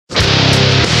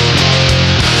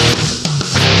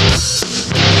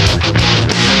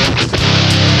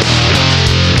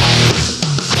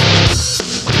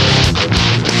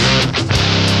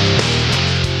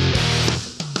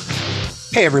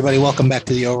Hey, everybody. Welcome back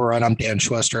to The Overrun. I'm Dan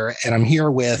Schwester, and I'm here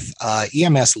with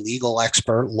EMS legal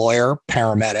expert, lawyer,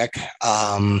 paramedic,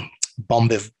 bon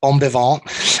vivant,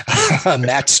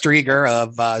 Matt Streger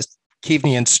of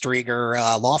Ketamine and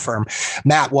Streger law firm.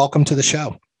 Matt, welcome to the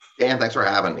show. Dan, thanks for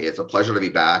having me. It's a pleasure to be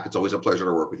back. It's always a pleasure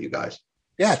to work with you guys.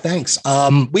 Yeah, thanks.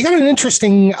 We got an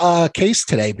interesting case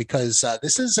today because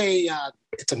this is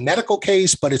it's a medical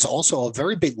case, but it's also a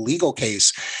very big legal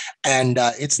case, and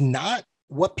it's not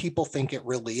what people think it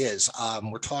really is.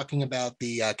 We're talking about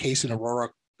the case in Aurora,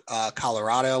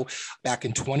 Colorado, back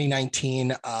in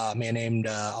 2019. A man named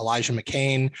Elijah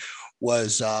McClain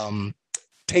was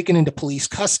taken into police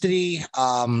custody.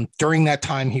 During that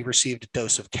time, he received a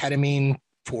dose of ketamine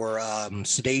for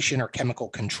sedation or chemical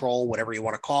control, whatever you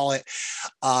want to call it.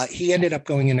 He ended up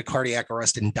going into cardiac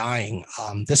arrest and dying.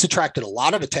 This attracted a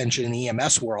lot of attention in the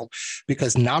EMS world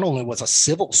because not only was a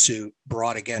civil suit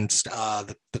brought against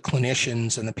the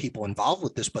clinicians and the people involved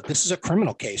with this, but this is a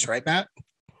criminal case, right, Matt?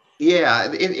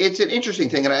 Yeah, it's an interesting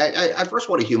thing. And I first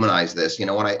want to humanize this. You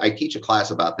know, when I teach a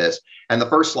class about this, and the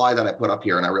first slide that I put up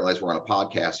here, and I realize we're on a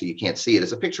podcast, so you can't see it,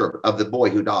 is a picture of the boy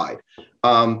who died.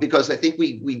 Because I think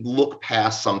we look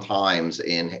past sometimes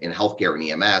in healthcare and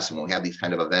EMS, and when we have these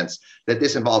kind of events, that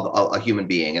this involved a human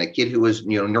being and a kid who was,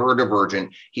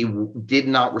 neurodivergent. He did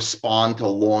not respond to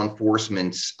law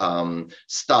enforcement's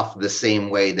stuff the same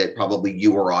way that probably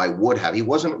you or I would have. He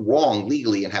wasn't wrong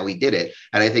legally in how he did it.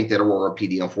 And I think that Aurora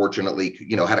PD, unfortunately,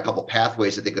 had a couple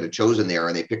pathways that they could have chosen there,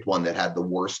 and they picked one that had the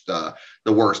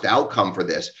worst outcome for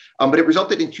this. But it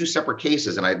resulted in two separate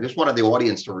cases. And I just wanted the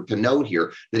audience to note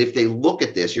here that if they look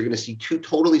at this, you're going to see two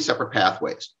totally separate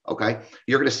pathways. Okay.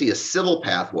 You're going to see a civil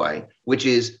pathway, which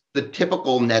is the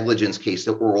typical negligence case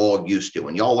that we're all used to.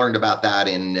 And y'all learned about that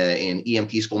in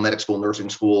EMT school, medic school, nursing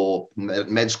school,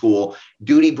 med school,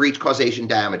 duty, breach, causation,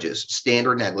 damages,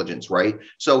 standard negligence, right?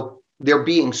 So they're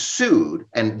being sued.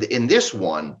 And in this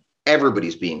one,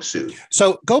 everybody's being sued.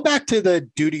 So go back to the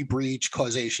duty, breach,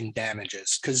 causation,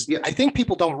 damages, because I think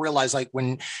people don't realize, like,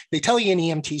 when they tell you in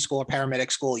EMT school or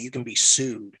paramedic school, you can be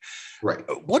sued. Right.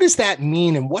 What does that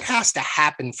mean? And what has to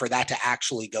happen for that to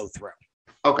actually go through?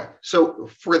 Okay. So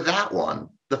for that one,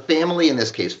 the family in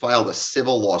this case filed a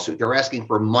civil lawsuit. They're asking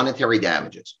for monetary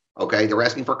damages. Okay. They're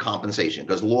asking for compensation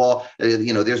because law,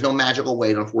 there's no magical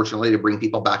way, unfortunately, to bring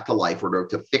people back to life or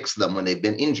to fix them when they've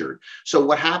been injured. So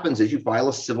what happens is you file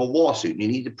a civil lawsuit and you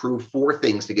need to prove four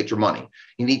things to get your money.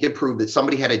 You need to prove that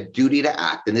somebody had a duty to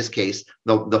act. In this case,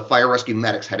 the fire rescue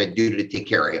medics had a duty to take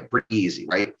care of him. Pretty easy,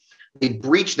 right? They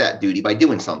breach that duty by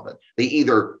doing something. They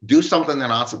either do something they're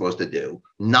not supposed to do,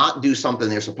 not do something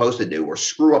they're supposed to do, or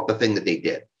screw up the thing that they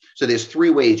did. So there's three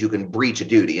ways you can breach a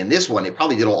duty. And this one, they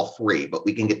probably did all three, but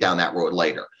we can get down that road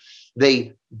later.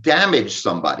 They damaged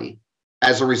somebody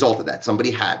as a result of that.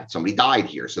 Somebody died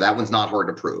here. So that one's not hard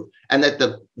to prove. And that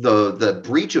the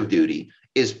breach of duty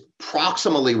is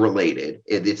proximally related.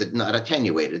 It's not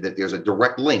attenuated, that there's a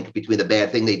direct link between the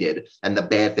bad thing they did and the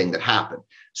bad thing that happened.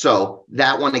 So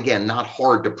that one, again, not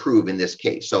hard to prove in this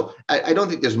case. So I don't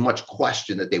think there's much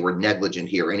question that they were negligent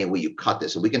here any way you cut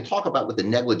this. And we can talk about what the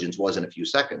negligence was in a few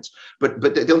seconds, but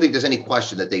I don't think there's any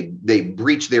question that they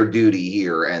breached their duty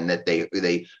here and that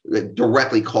they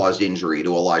directly caused injury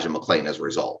to Elijah McClain as a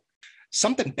result.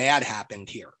 Something bad happened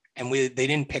here and they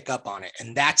didn't pick up on it.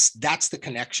 And that's the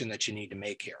connection that you need to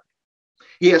make here.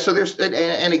 Yeah, so there's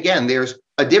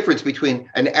a difference between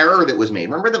an error that was made.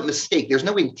 Remember the mistake, there's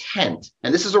no intent.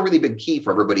 And this is a really big key for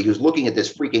everybody who's looking at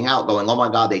this freaking out going, oh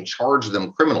my God, they charged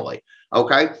them criminally.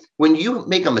 Okay. When you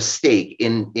make a mistake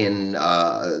in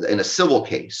a civil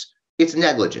case, it's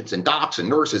negligence, and docs and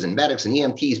nurses and medics and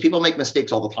EMTs, people make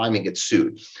mistakes all the time and get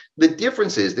sued. The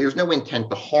difference is there's no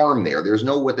intent to harm there. There's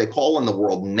no, what they call in the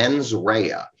world, mens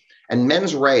rea. And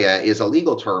mens rea is a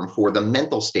legal term for the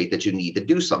mental state that you need to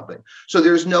do something. So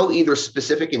there's no either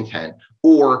specific intent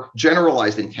or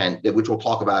generalized intent, which we'll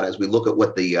talk about as we look at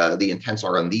what the intents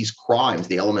are on these crimes,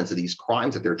 the elements of these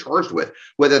crimes that they're charged with,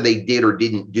 whether they did or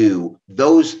didn't do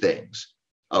those things.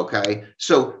 Okay,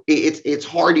 so it's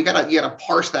hard. You gotta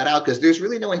parse that out because there's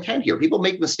really no intent here. People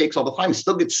make mistakes all the time,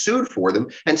 still get sued for them,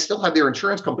 and still have their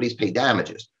insurance companies pay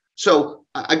damages. So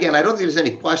again, I don't think there's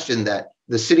any question that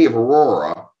the city of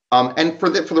Aurora. And for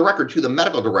the record, too, the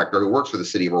medical director who works for the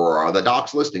city of Aurora, the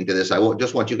docs listening to this,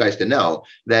 just want you guys to know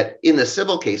that in the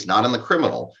civil case, not in the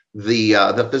criminal,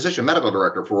 the physician medical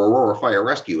director for Aurora Fire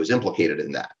Rescue is implicated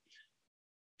in that.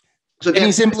 So and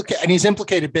he's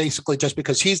implicated basically just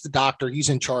because he's the doctor, he's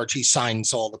in charge, he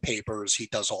signs all the papers, he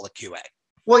does all the QA.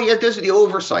 Well, yeah, there's the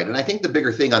oversight. And I think the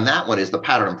bigger thing on that one is the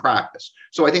pattern and practice.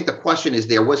 So I think the question is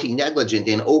there, was he negligent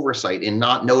in oversight in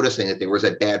not noticing that there was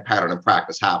a bad pattern and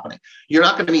practice happening? You're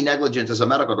not going to be negligent as a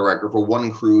medical director for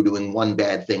one crew doing one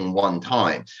bad thing one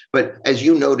time. But as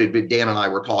you noted, Dan and I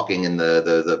were talking in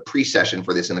the pre-session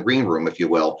for this in the green room, if you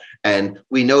will, and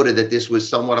we noted that this was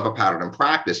somewhat of a pattern and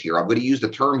practice here. I'm going to use the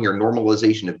term here,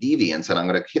 normalization of deviance, and I'm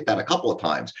going to hit that a couple of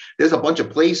times. There's a bunch of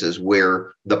places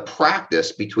where the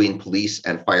practice between police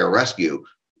and fire rescue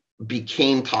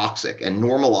became toxic and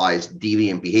normalized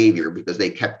deviant behavior because they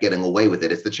kept getting away with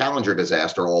it. It's the Challenger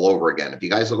disaster all over again. If you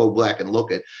guys will go back and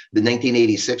look at the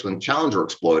 1986 when Challenger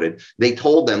exploded, they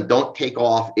told them don't take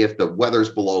off if the weather's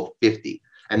below 50.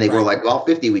 And they were like, well,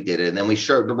 50, we did it. And then we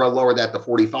lowered that to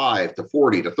 45, to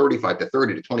 40, to 35, to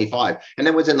 30, to 25. And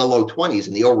then it was in the low 20s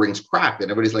and the O-rings cracked. And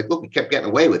everybody's like, look, we kept getting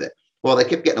away with it. Well, they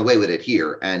kept getting away with it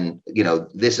here. And,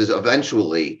 this is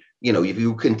eventually, if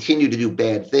you continue to do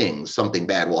bad things, something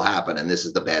bad will happen. And this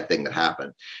is the bad thing that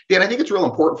happened. Dan, I think it's real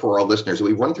important for our listeners that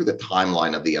we run through the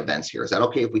timeline of the events here. Is that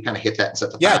okay if we kind of hit that and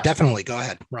set the Yeah, definitely. Go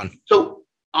ahead. Run. So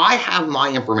I have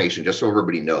my information, just so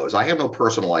everybody knows. I have no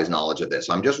personalized knowledge of this.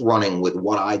 I'm just running with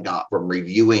what I got from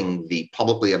reviewing the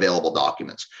publicly available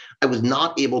documents. I was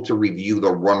not able to review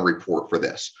the run report for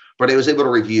this, but I was able to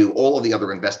review all of the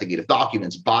other investigative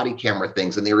documents, body camera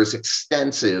things, and there is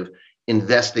extensive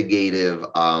investigative,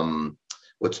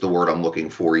 what's the word I'm looking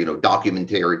for?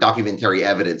 Documentary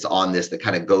evidence on this that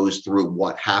kind of goes through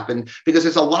what happened, because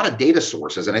there's a lot of data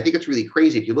sources. And I think it's really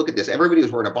crazy. If you look at this, everybody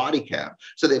was wearing a body cam.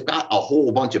 So they've got a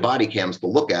whole bunch of body cams to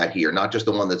look at here, not just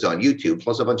the one that's on YouTube,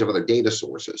 plus a bunch of other data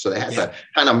sources. So they had to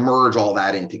kind of merge all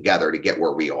that in together to get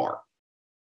where we are.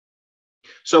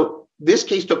 So this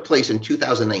case took place in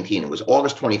 2019. It was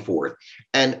August 24th.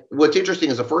 And what's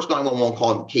interesting is the first 911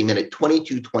 call came in at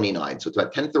 22:29. So it's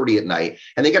about 10:30 at night.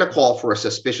 And they get a call for a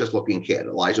suspicious looking kid.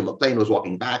 Elijah McClain was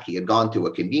walking back. He had gone to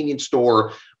a convenience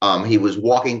store. He was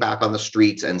walking back on the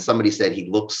streets and somebody said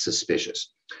he looks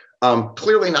suspicious.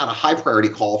 Clearly not a high priority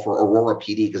call for Aurora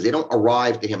PD because they don't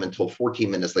arrive to him until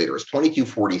 14 minutes later. It's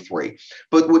 22:43.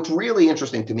 But what's really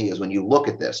interesting to me is when you look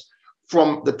at this,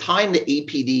 from the time the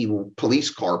APD police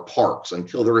car parks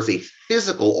until there is a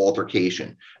physical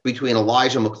altercation between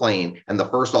Elijah McClain and the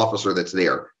first officer that's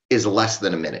there is less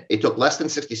than a minute. It took less than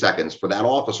 60 seconds for that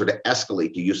officer to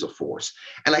escalate the use of force.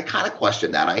 And I kind of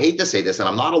question that. I hate to say this, and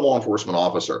I'm not a law enforcement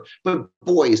officer, but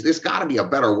boys, there's got to be a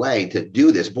better way to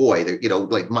do this.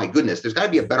 My goodness, there's got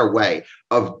to be a better way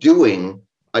of doing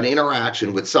an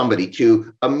interaction with somebody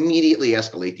to immediately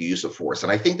escalate the use of force.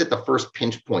 And I think that the first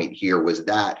pinch point here was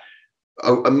that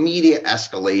immediate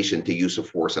escalation to use of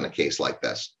force in a case like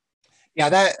this. Yeah,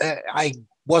 that I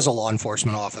was a law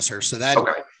enforcement officer, so that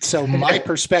so my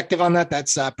perspective on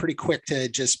that's pretty quick to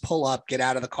just pull up, get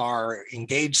out of the car,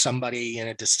 engage somebody in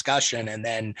a discussion, and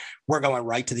then we're going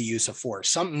right to the use of force.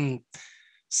 Something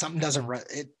doesn't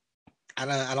it. I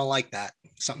don't like that.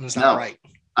 Something's not right.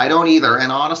 I don't either.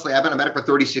 And honestly, I've been a medic for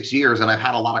 36 years and I've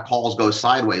had a lot of calls go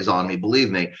sideways on me.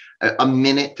 Believe me, a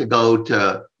minute to go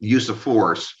to use of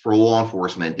force for law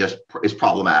enforcement just is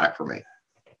problematic for me.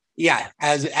 Yeah,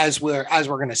 as we're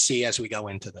going to see as we go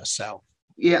into this.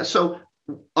 So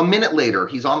a minute later,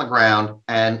 he's on the ground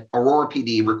and Aurora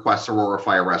PD requests Aurora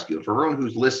Fire Rescue. And for everyone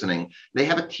who's listening, they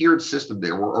have a tiered system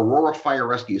there where Aurora Fire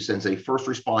Rescue sends a first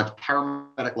response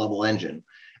paramedic level engine,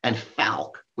 and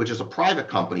Falck, which is a private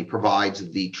company, provides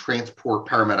the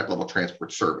paramedic level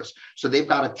transport service. So they've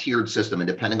got a tiered system, and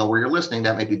depending on where you're listening,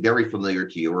 that might be very familiar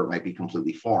to you or it might be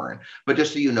completely foreign. But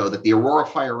just so you know that the Aurora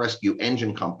Fire Rescue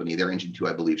engine company, their engine 2,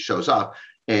 I believe, shows up.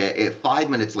 5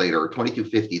 minutes later,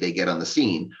 22:50, they get on the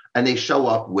scene and they show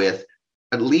up with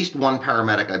at least one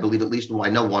paramedic. I believe I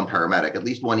know one paramedic, at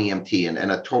least one EMT,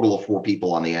 and a total of 4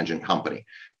 people on the engine company.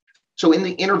 So in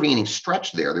the intervening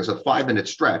stretch there's a 5-minute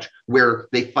stretch where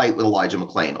they fight with Elijah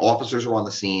McClain. Officers are on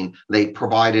the scene. They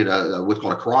provided what's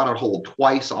called a carotid hold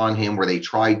twice on him where they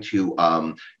tried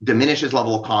to diminish his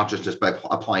level of consciousness by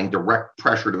applying direct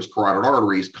pressure to his carotid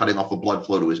arteries, cutting off the blood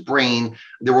flow to his brain.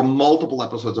 There were multiple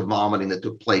episodes of vomiting that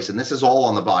took place, and this is all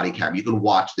on the body cam. You can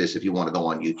watch this if you want to go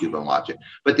on YouTube and watch it.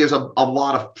 But there's a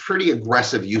lot of pretty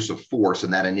aggressive use of force in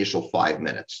that initial 5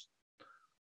 minutes.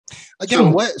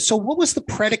 Again, what was the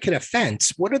predicate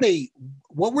offense? What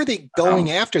were they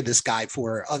going after this guy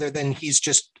for, other than he's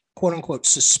just quote unquote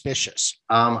suspicious?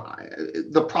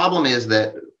 The problem is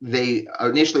that they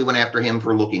initially went after him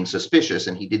for looking suspicious,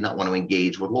 and he did not want to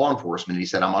engage with law enforcement. He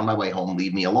said, "I'm on my way home,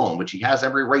 leave me alone," which he has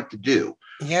every right to do.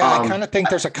 Yeah, I kind of think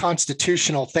there's a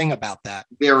constitutional thing about that.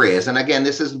 There is. And again,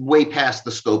 this is way past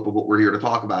the scope of what we're here to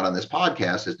talk about on this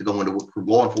podcast, is to go into what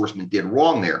law enforcement did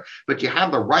wrong there. But you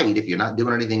have the right, if you're not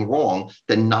doing anything wrong,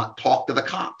 to not talk to the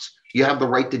cops. You have the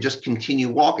right to just continue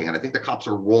walking. And I think the cops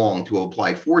are wrong to have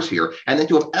applied force here. And then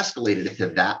to have escalated it to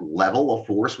that level of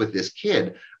force with this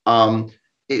kid,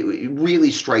 it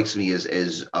really strikes me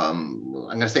as I'm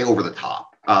going to say over the top.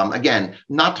 Again,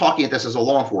 not talking at this as a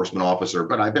law enforcement officer,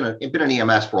 but I've been in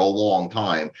EMS for a long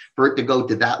time. For it to go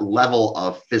to that level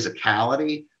of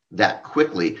physicality that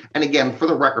quickly. And again, for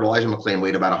the record, Elijah McClain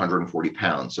weighed about 140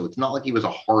 pounds. So it's not like he was a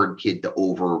hard kid to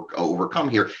overcome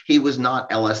here. He was not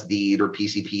LSD'd or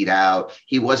PCP'd out.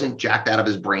 He wasn't jacked out of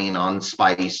his brain on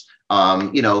spice.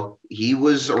 He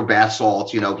was, or bath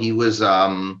salts, he was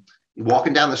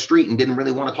walking down the street and didn't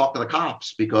really want to talk to the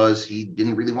cops because he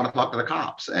didn't really want to talk to the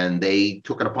cops, and they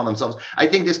took it upon themselves. I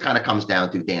think this kind of comes down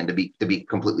to, Dan, to be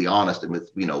completely honest and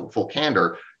with full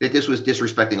candor, that this was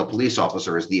disrespecting a police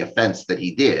officer as the offense that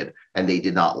he did, and they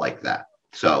did not like that.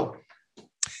 So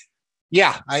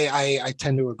yeah, I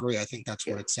tend to agree. I think that's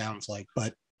what it sounds like,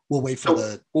 but we'll wait for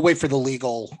the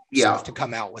legal stuff to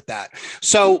come out with that.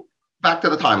 So back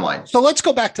to the timeline. So let's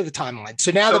go back to the timeline.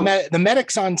 So now the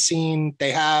medic's on scene.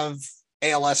 They have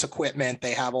ALS equipment.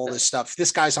 They have all this stuff.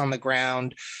 This guy's on the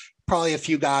ground. Probably a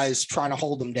few guys trying to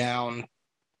hold him down.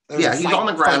 He's on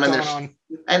the ground,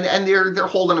 and they're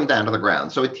holding him down to the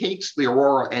ground. So it takes the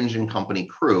Aurora Engine Company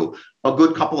crew a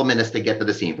good couple of minutes to get to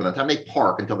the scene. From the time they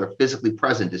park until they're physically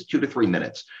present is 2 to 3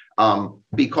 minutes,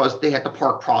 because they had to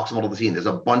park proximal to the scene. There's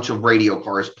a bunch of radio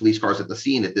cars, police cars at the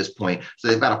scene at this point. So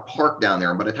they've got to park down there.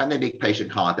 And by the time they make patient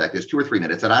contact, there's 2 or 3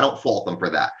 minutes. And I don't fault them for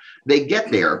that. They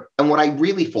get there. And what I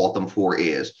really fault them for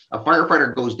is a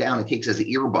firefighter goes down and takes his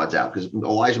earbuds out, because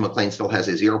Elijah McClain still has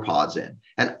his ear pods in.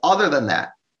 And other than that,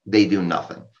 they do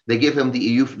nothing. They give him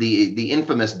the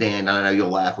infamous, Dan, and I know you'll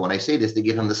laugh when I say this, they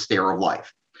give him the stare of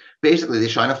life. Basically, they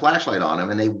shine a flashlight on him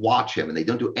and they watch him, and they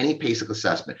don't do any basic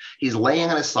assessment. He's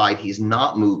laying on his side. He's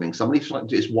not moving. Somebody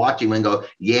is watching him and go,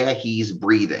 yeah, he's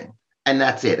breathing. And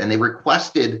that's it. And they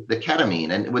requested the ketamine.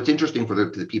 And what's interesting for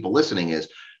the people listening is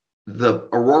the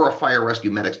Aurora Fire Rescue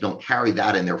medics don't carry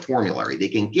that in their formulary. They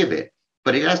can give it,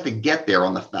 but it has to get there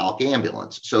on the Falck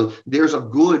ambulance. So there's a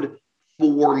good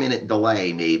 4-minute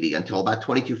delay, maybe until about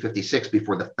 22:56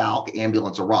 before the Falck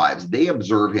ambulance arrives. They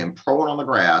observe him prone on the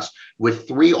grass with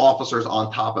 3 officers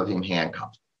on top of him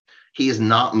handcuffed. He is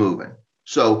not moving.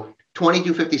 So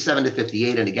 22:57 to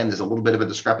 58, and again, there's a little bit of a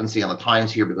discrepancy on the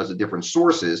times here because of different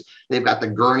sources. They've got the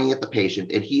gurney at the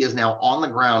patient, and he is now on the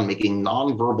ground making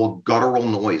nonverbal guttural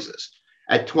noises.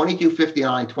 At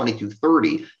 22:59,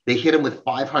 22:30, they hit him with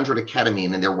 500 of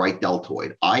ketamine in their right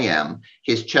deltoid, IM.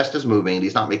 His chest is moving, and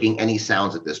he's not making any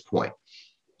sounds at this point.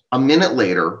 A minute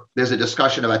later, there's a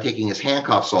discussion about taking his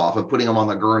handcuffs off and putting him on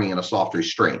the gurney in a soft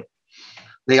restraint.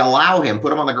 They allow him,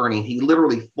 put him on the gurney. He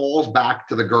literally falls back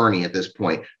to the gurney at this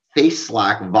point, face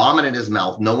slack, vomit in his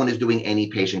mouth. No one is doing any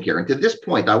patient care. And to this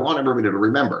point, I want everybody to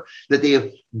remember that they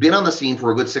have been on the scene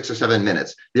for a good 6 or 7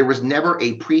 minutes. There was never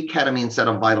a pre-ketamine set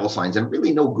of vital signs, and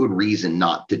really no good reason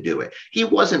not to do it. He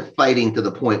wasn't fighting to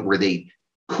the point where they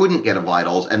couldn't get a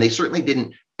vitals, and they certainly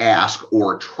didn't ask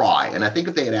or try. And I think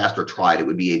if they had asked or tried, it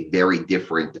would be a very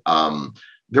different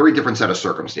set of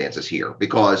circumstances here,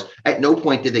 because at no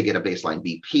point did they get a baseline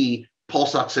BP,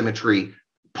 pulse oximetry,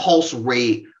 pulse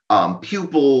rate,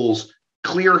 pupils,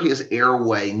 clear his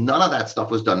airway. None of that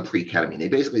stuff was done pre-ketamine. They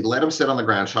basically let him sit on the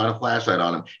ground, shine a flashlight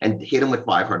on him, and hit him with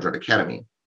 500 of ketamine.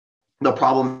 The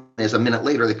problem is a minute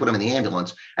later, they put him in the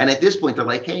ambulance. And at this point, they're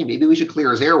like, hey, maybe we should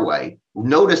clear his airway.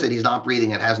 Notice that he's not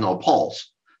breathing and has no pulse.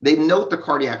 They note the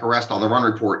cardiac arrest on the run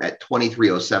report at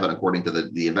 23:07, according to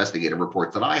the investigative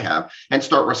reports that I have, and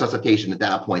start resuscitation at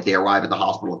that point. They arrive at the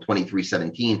hospital at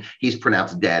 23:17. He's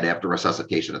pronounced dead after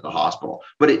resuscitation at the hospital.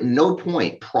 But at no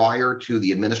point prior to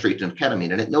the administration of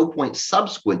ketamine, and at no point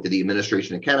subsequent to the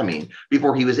administration of ketamine,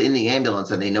 before he was in the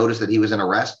ambulance and they noticed that he was in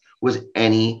arrest, was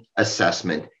any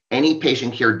assessment, any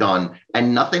patient care done,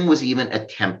 and nothing was even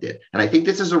attempted. And I think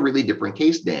this is a really different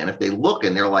case, Dan. If they look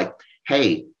and they're like,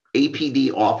 hey,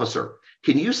 APD officer,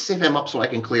 can you sit him up so I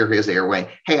can clear his airway?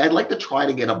 Hey, I'd like to try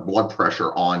to get a blood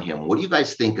pressure on him. What do you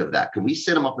guys think of that? Can we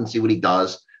sit him up and see what he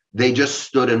does? They just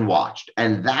stood and watched.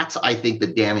 And that's, I think, the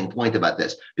damning point about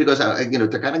this, because,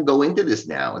 to kind of go into this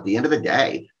now, at the end of the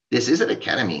day, This isn't a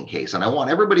ketamine case. And I want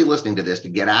everybody listening to this to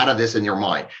get out of this in your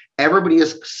mind. Everybody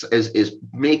is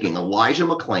making Elijah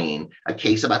McClain a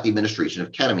case about the administration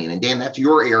of ketamine. And Dan, that's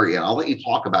your area. I'll let you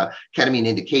talk about ketamine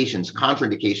indications,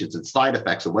 contraindications, and side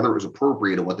effects, and whether it was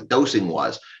appropriate and what the dosing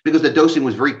was, because the dosing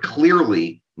was very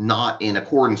clearly not in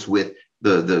accordance with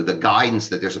the guidance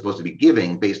that they're supposed to be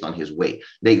giving based on his weight.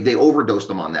 They overdosed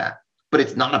him on that. But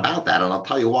it's not about that. And I'll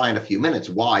tell you why in a few minutes,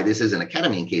 why this isn't a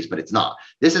ketamine case, but it's not.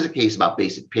 This is a case about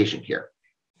basic patient care.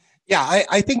 Yeah,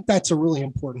 I think that's a really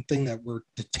important thing that we're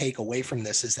to take away from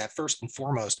this, is that first and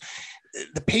foremost,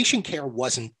 the patient care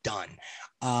wasn't done.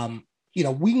 We're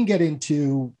going to get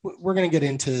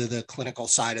into the clinical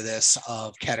side of this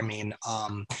of ketamine,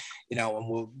 and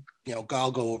we'll,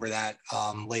 I'll go over that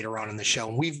later on in the show.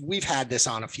 And we've had this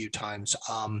on a few times.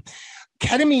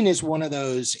 Ketamine is one of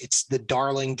those, it's the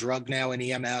darling drug now in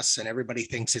EMS, and everybody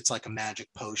thinks it's like a magic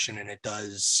potion and it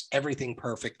does everything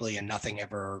perfectly and nothing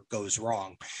ever goes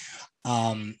wrong.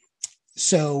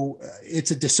 So it's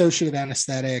a dissociative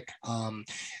anesthetic.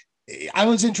 I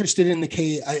was interested in the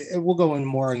case, we'll go in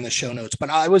more in the show notes, but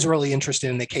I was really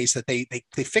interested in the case that they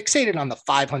fixated on the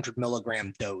 500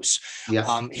 milligram dose.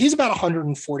 Yeah. He's about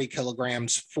 140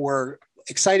 kilograms for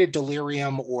excited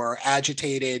delirium or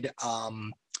agitated,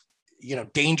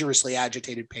 dangerously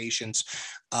agitated patients.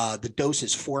 The dose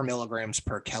is 4 milligrams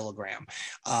per kilogram.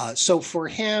 So for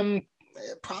him,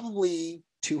 probably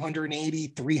 280,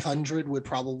 300 would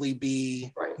probably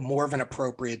be more of an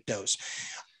appropriate dose.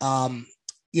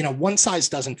 One size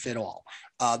doesn't fit all.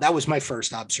 That was my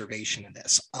first observation of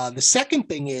this. The second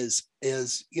thing is,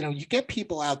 you get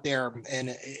people out there,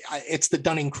 and it's the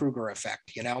Dunning-Kruger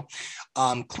effect.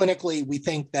 Clinically, we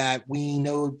think that we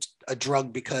know a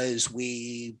drug because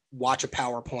we watch a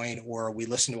PowerPoint or we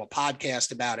listen to a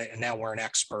podcast about it, and now we're an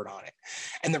expert on it.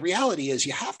 And the reality is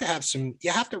you have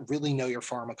to really know your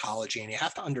pharmacology, and you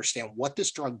have to understand what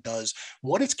this drug does,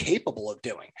 what it's capable of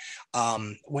doing.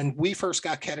 When we first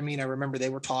got ketamine, I remember they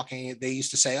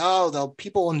used to say,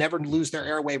 people will never lose their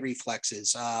airway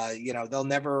reflexes.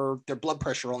 Their blood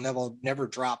pressure will never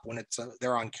drop when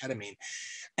they're on ketamine.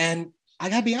 And I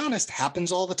gotta be honest,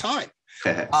 happens all the time.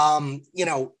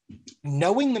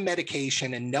 Knowing the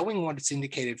medication and knowing what it's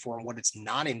indicated for and what it's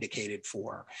not indicated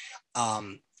for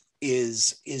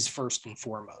is first and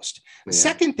foremost. The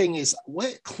second thing is,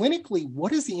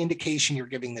 what is the indication you're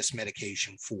giving this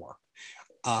medication for?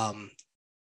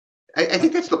 I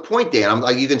think that's the point, Dan.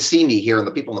 You can see me here, and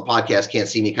the people on the podcast can't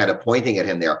see me kind of pointing at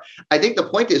him there. I think the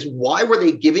point is, why were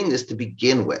they giving this to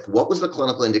begin with? What was the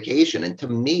clinical indication? And to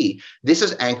me, this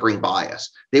is anchoring bias.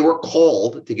 They were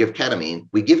called to give ketamine.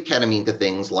 We give ketamine to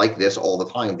things like this all the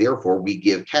time. Therefore, we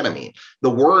give ketamine. The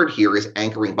word here is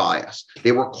anchoring bias.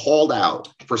 They were called out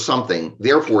for something.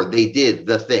 Therefore, they did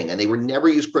the thing, and they were never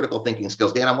used critical thinking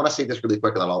skills. Dan, I want to say this really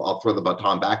quick, and then I'll throw the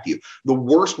baton back to you. The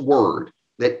worst word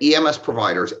that EMS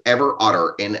providers ever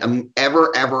utter, and ever.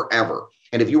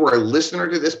 And if you are a listener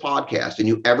to this podcast and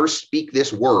you ever speak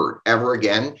this word ever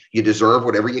again, you deserve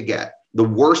whatever you get. The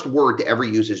worst word to ever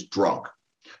use is drunk.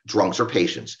 Drunks are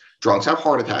patients. Drunks have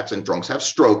heart attacks, and drunks have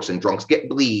strokes, and drunks get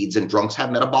bleeds, and drunks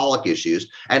have metabolic issues.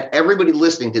 And everybody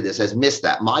listening to this has missed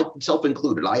that, myself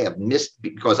included. I have missed,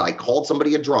 because I called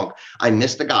somebody a drunk. I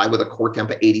missed a guy with a core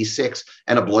temp of 86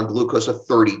 and a blood glucose of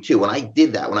 32. And I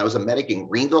did that when I was a medic in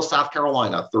Greenville, South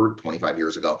Carolina, 25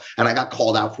 years ago. And I got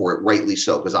called out for it, rightly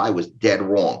so, because I was dead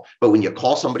wrong. But when you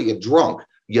call somebody a drunk,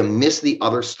 you miss the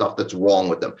other stuff that's wrong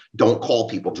with them. Don't call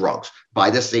people drunks. By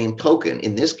the same token,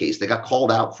 in this case, they got called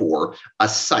out for a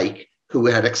psych who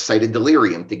had excited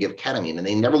delirium to give ketamine, and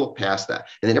they never looked past that.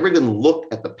 And they never even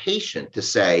looked at the patient to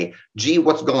say, gee,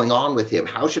 what's going on with him?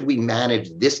 How should we manage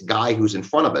this guy who's in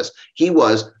front of us? He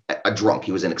was a drunk.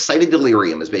 He was an excited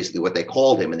delirium is basically what they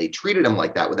called him. And they treated him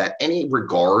like that without any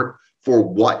regard for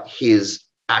what his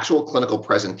actual clinical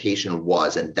presentation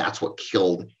was. And that's what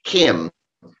killed him.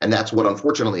 And that's what,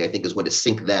 unfortunately, I think is going to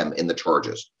sink them in the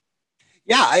charges.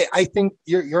 Yeah, I think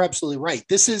you're absolutely right.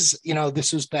 This is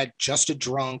that just a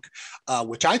drunk,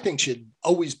 which I think should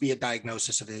always be a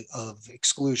diagnosis of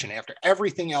exclusion after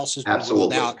everything else has been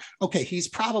ruled out. Okay, he's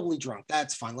probably drunk.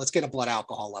 That's fine. Let's get a blood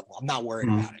alcohol level. I'm not worried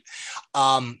about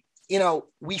it.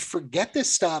 We forget this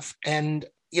stuff, and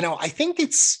I think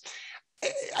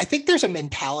there's a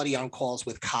mentality on calls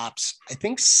with cops. I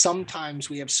think sometimes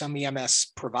we have some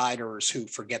EMS providers who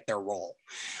forget their role.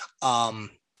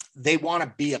 They want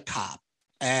to be a cop,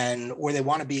 or they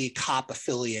want to be cop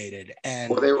affiliated,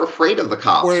 or they're afraid of the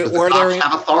cops. Or the cops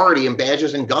have authority and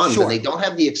badges and guns, and they don't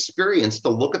have the experience to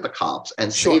look at the cops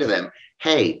and say to them,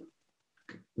 "Hey,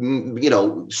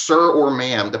 sir or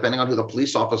ma'am, depending on who the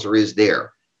police officer is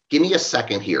there, give me a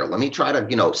second here. Let me try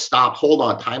to, stop, hold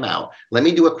on, time out. Let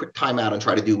me do a quick timeout and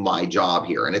try to do my job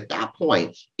here. And at that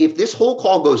point, if this whole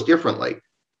call goes differently,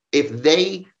 if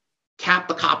they tap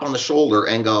the cop on the shoulder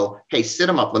and go, hey, sit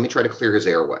him up, let me try to clear his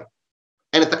airway.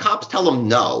 And if the cops tell them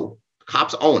no,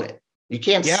 cops own it. You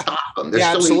can't stop them.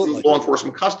 They're still in law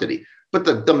enforcement custody.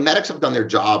 But the medics have done their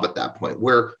job at that point,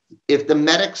 where if the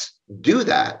medics do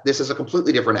that, this is a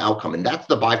completely different outcome. And that's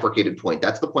the bifurcated point.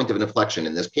 That's the point of an inflection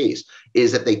in this case,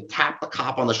 is that they tap the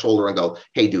cop on the shoulder and go,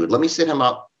 hey, dude, let me sit him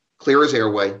up, clear his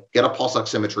airway, get a pulse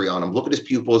oximetry on him, look at his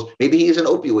pupils. Maybe he has an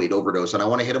opioid overdose and I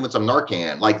want to hit him with some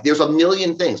Narcan. Like, there's a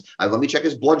million things. Let me check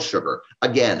his blood sugar.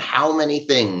 Again, how many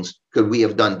things could we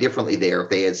have done differently there if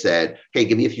they had said, hey,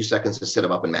 give me a few seconds to sit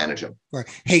him up and manage him? Right.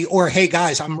 Hey,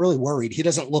 guys, I'm really worried. He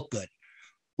doesn't look good.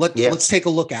 Let's take a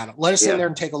look at him. Let us in there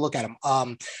and take a look at him.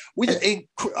 With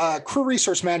crew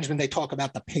resource management, they talk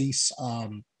about the PACE,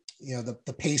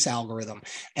 the PACE algorithm,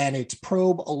 and it's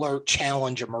probe, alert,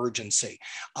 challenge, emergency.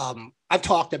 I've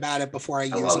talked about it before. I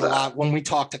use it a lot. When we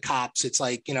talk to cops, it's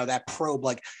like, that probe,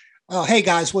 like, oh, hey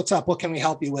guys, what's up? What can we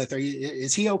help you with?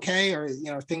 Is he okay? Or,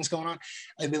 things going on?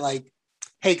 I'd be like,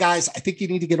 hey guys, I think you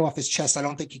need to get off his chest. I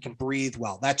don't think he can breathe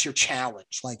well. That's your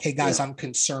challenge. Like, hey guys, I'm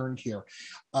concerned here.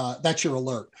 That's your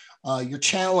alert. Your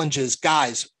challenge is,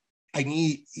 guys,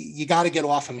 you got to get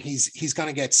off him. He's going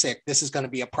to get sick. This is going to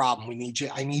be a problem.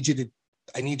 I need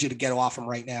you to get off him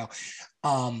right now.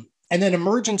 And then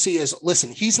emergency is,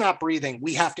 listen, he's not breathing.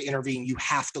 We have to intervene. You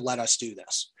have to let us do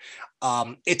this.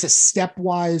 It's a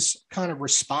stepwise kind of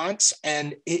response.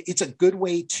 And it's a good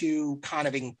way to kind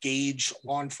of engage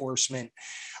law enforcement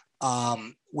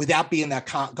without being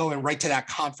going right to that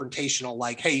confrontational,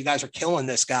 like, hey, you guys are killing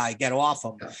this guy, get off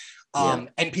him.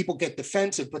 And people get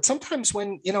defensive. But sometimes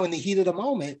when, in the heat of the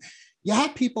moment, you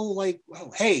have people like,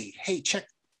 oh, hey, check.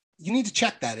 You need to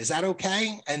check that. Is that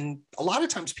okay? And a lot of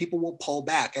times people will pull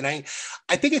back. And I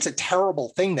think it's a terrible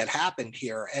thing that happened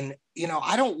here. And,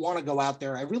 I don't want to go out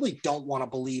there. I really don't want to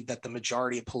believe that the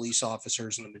majority of police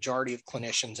officers and the majority of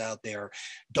clinicians out there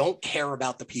don't care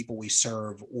about the people we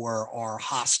serve or are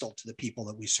hostile to the people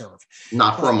that we serve.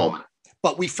 Not for a moment.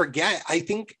 But we forget, I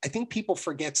think people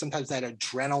forget sometimes that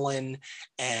adrenaline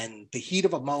and the heat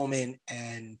of a moment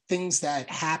and things that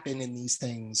happen in these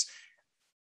things,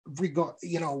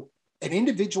 an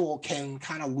individual can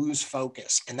kind of lose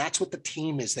focus, and that's what the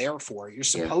team is there for. You're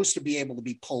supposed to be able to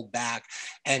be pulled back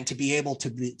and to be able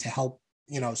to help,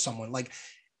 someone like,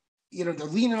 they're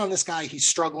leaning on this guy, he's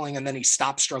struggling, and then he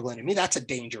stops struggling. To me, that's a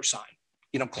danger sign.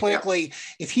 Clinically,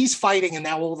 if he's fighting and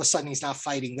now all of a sudden he's not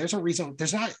fighting, there's a reason.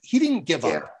 He didn't give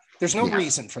up. There's no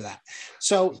reason for that.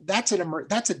 So that's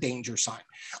a danger sign.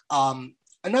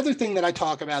 Another thing that I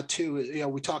talk about too,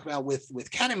 we talk about with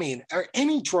ketamine or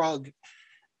any drug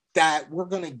that we're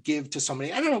going to give to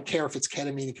somebody. I don't care if it's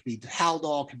ketamine, it could be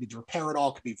Haldol, it could be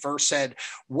droperidol, it could be Versed,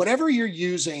 whatever you're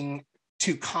using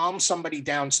to calm somebody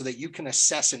down so that you can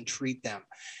assess and treat them.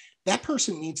 That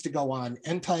person needs to go on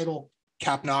end-tidal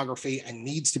capnography and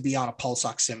needs to be on a pulse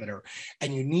oximeter.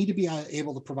 And you need to be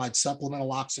able to provide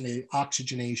supplemental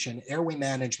oxygenation, airway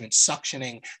management,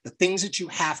 suctioning, the things that you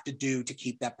have to do to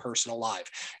keep that person alive.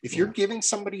 If you're giving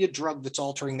somebody a drug that's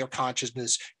altering their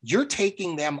consciousness, you're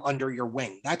taking them under your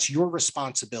wing. That's your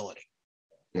responsibility.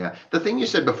 Yeah. The thing you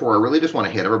said before, I really just want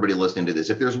to hit everybody listening to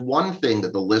this. If there's one thing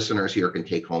that the listeners here can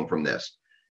take home from this,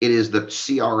 it is the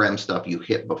CRM stuff you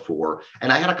hit before.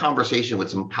 And I had a conversation with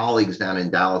some colleagues down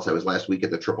in Dallas. I was last week at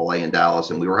the AAA in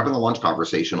Dallas, and we were having a lunch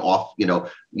conversation off,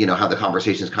 how the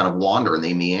conversations kind of wander and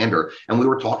they meander. And we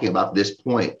were talking about this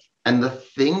point. And the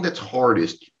thing that's hard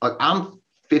is, I'm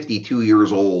 52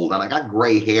 years old and I got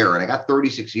gray hair and I got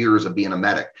 36 years of being a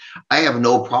medic. I have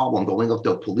no problem going up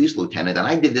to a police lieutenant. And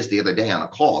I did this the other day on a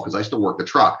call because I still work the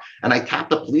truck. And I tapped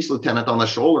the police lieutenant on the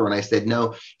shoulder and I said,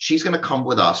 no, she's going to come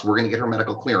with us. We're going to get her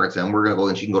medical clearance and we're going to go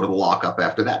and she can go to the lockup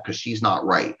after that because she's not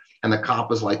right. And the cop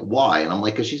was like, why? And I'm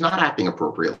like, because she's not acting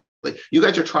appropriately. You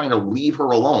guys are trying to leave her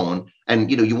alone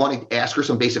and, you want to ask her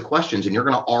some basic questions and you're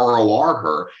going to ROR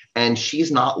her and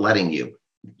she's not letting you.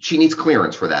 She needs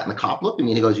clearance for that. And the cop looked at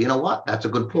me and he goes, you know what? That's a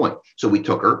good point. So we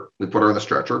took her, we put her on the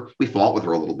stretcher. We fought with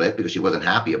her a little bit because she wasn't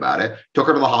happy about it. Took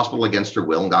her to the hospital against her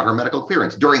will and got her medical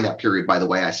clearance. During that period, by the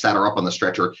way, I sat her up on the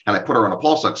stretcher and I put her on a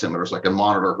pulse oximeter so I can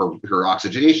monitor her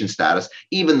oxygenation status,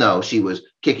 even though she was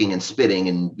kicking and spitting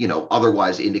and,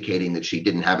 otherwise indicating that she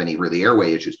didn't have any really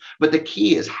airway issues. But the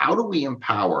key is, how do we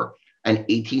empower an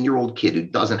 18-year-old kid who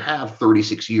doesn't have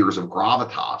 36 years of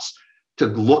gravitas to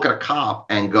look at a cop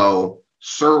and go,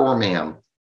 sir or ma'am,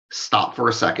 stop for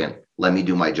a second. let me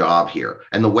do my job here.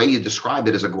 And the way you described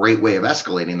it is a great way of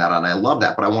escalating that. And I love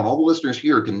that. But I want all the listeners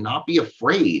here to not be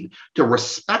afraid to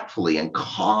respectfully and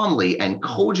calmly and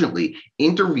cogently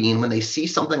intervene when they see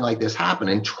something like this happen,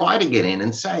 and try to get in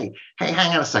and say, hey,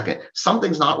 hang on a second,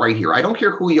 something's not right here. I don't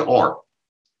care who you are.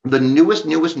 The newest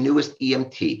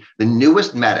EMT, the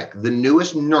newest medic, the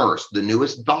newest nurse, the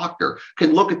newest doctor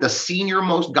can look at the senior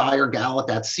most guy or gal at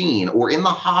that scene or in the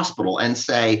hospital and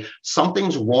say,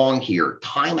 something's wrong here.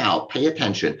 Time out, pay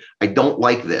attention. I don't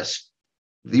like this.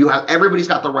 Everybody's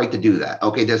got the right to do that.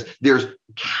 Okay. There's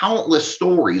countless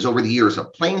stories over the years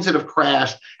of planes that have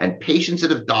crashed and patients that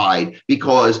have died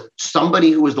because somebody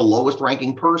who was the lowest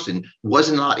ranking person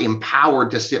was not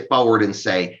empowered to sit forward and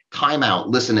say, time out,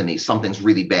 listen to me, something's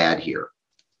really bad here.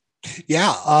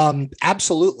 Yeah,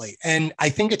 absolutely. And I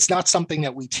think it's not something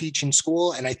that we teach in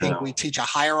school. And I think we teach a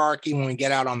hierarchy when we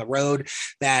get out on the road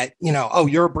that, oh,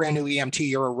 you're a brand new EMT,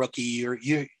 you're a rookie,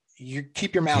 you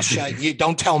keep your mouth shut. You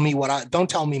don't tell me don't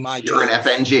tell me my You're job.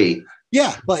 an FNG.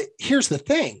 Yeah. But here's the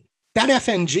thing. That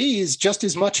FNG is just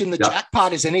as much in the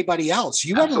jackpot as anybody else.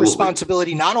 You have a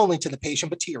responsibility not only to the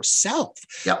patient, but to yourself.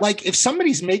 Yep. Like if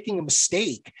somebody's making a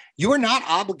mistake, you are not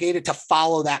obligated to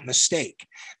follow that mistake.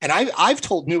 And I've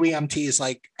told new EMTs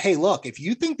like, hey, look, if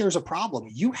you think there's a problem,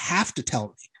 you have to tell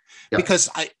me.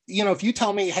 Because if you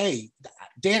tell me, hey,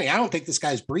 Danny, I don't think this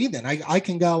guy's breathing, I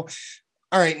can go,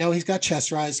 all right, no, he's got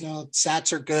chest rise. No,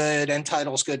 SATs are good. End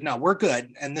tidal's good. No, we're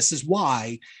good. And this is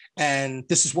why. And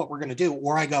this is what we're going to do.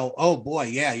 Or I go, oh boy,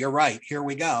 yeah, you're right. Here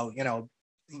we go.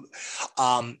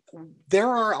 There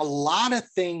are a lot of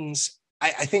things.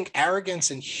 I think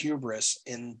arrogance and hubris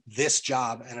in this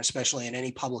job, and especially in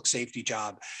any public safety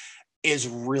job, is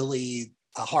really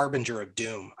a harbinger of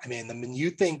doom. I mean,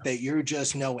 you think that you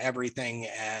just know everything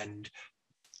and,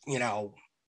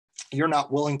 you're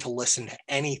not willing to listen to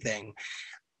anything,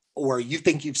 or you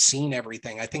think you've seen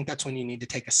everything, I think that's when you need to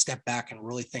take a step back and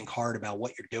really think hard about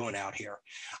what you're doing out here.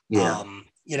 Yeah.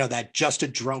 That just a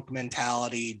drunk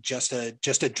mentality, just a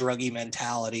druggie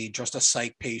mentality, just a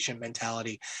psych patient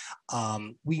mentality.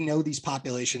 We know these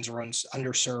populations are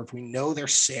underserved. We know they're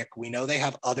sick. We know they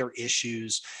have other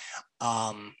issues.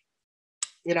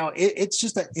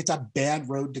 It's a bad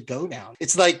road to go down.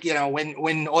 It's like,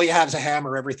 when all you have is a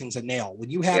hammer, everything's a nail.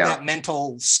 When you have that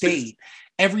mental state,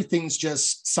 everything's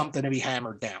just something to be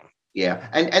hammered down. Yeah.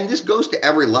 And this goes to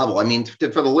every level. I mean, for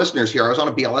the listeners here, I was on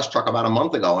a BLS truck about a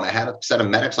month ago and I had a set of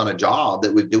medics on a job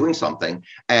that was doing something.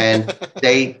 And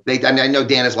I know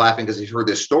Dan is laughing because he's heard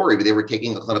this story, but they were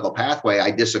taking a clinical pathway I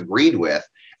disagreed with.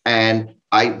 And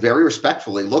I very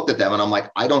respectfully looked at them and I'm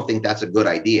like, I don't think that's a good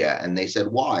idea. And they said,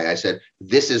 why? I said,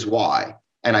 this is why.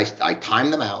 And I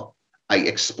timed them out. I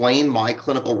explained my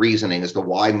clinical reasoning as to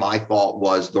why my thought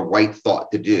was the right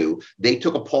thought to do. They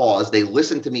took a pause. They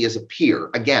listened to me as a peer.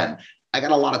 Again, I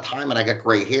got a lot of time and I got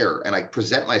gray hair and I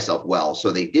present myself well.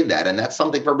 So they did that. And that's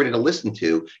something for everybody to listen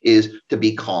to, is to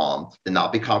be calm, to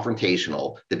not be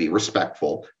confrontational, to be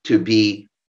respectful, to be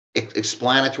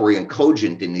explanatory and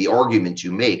cogent in the arguments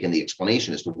you make and the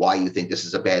explanation as to why you think this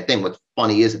is a bad thing. What's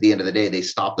funny is at the end of the day, they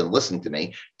stopped and listened to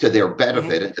me to their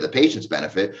benefit and to the patient's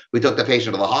benefit. We took the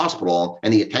patient to the hospital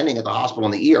and the attending at the hospital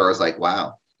in the ER was like,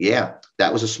 wow, yeah,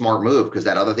 that was a smart move, because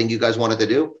that other thing you guys wanted to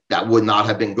do, that would not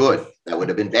have been good. That would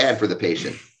have been bad for the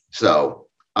patient. So,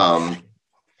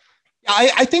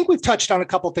 I think we've touched on a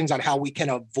couple of things on how we can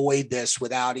avoid this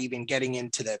without even getting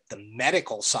into the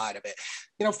medical side of it.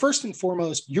 First and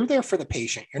foremost, you're there for the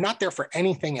patient. You're not there for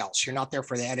anything else. You're not there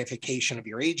for the edification of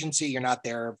your agency. You're not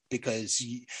there because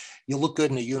you look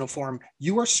good in a uniform.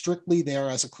 You are strictly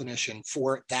there as a clinician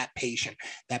for that patient.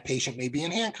 That patient may be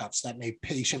in handcuffs.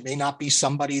 Patient may not be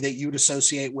somebody that you'd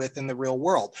associate with in the real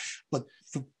world. But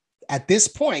at this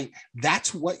point,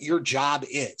 that's what your job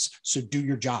is. So do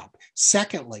your job.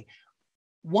 Secondly,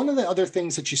 one of the other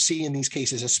things that you see in these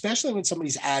cases, especially when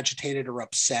somebody's agitated or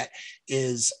upset,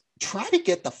 is try to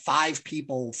get the 5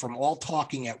 people from all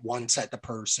talking at once at the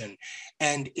person.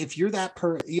 And if you're that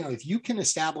if you can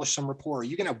establish some rapport,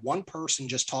 you can have one person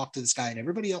just talk to this guy and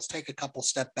everybody else take a couple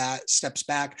steps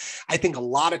back. I think a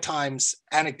lot of times,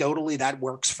 anecdotally, that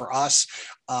works for us.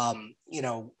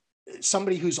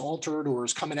 Somebody who's altered or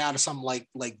is coming out of something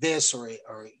like this, or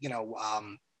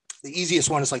the easiest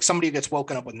one is like somebody who gets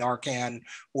woken up with Narcan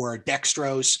or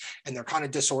dextrose and they're kind of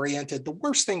disoriented. The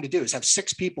worst thing to do is have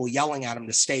 6 people yelling at them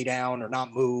to stay down or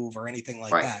not move or anything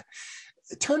like that.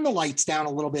 Turn the lights down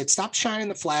a little bit. Stop shining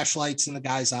the flashlights in the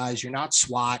guy's eyes. You're not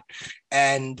SWAT.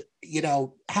 And,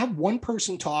 have one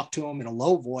person talk to him in a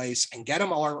low voice and get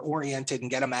him oriented and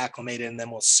get him acclimated. And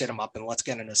then we'll sit him up and let's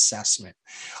get an assessment.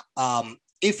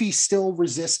 If he's still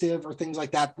resistive or things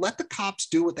like that, let the cops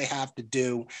do what they have to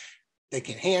do. They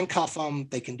can handcuff them.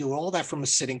 They can do all that from a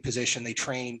sitting position. They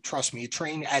train, trust me, you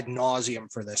train ad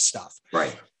nauseum for this stuff.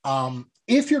 Right.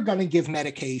 If you're going to give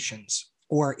medications,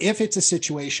 or if it's a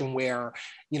situation where,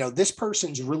 this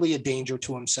person's really a danger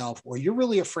to himself, or you're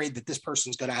really afraid that this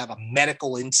person's going to have a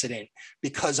medical incident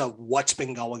because of what's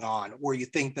been going on, or you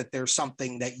think that there's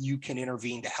something that you can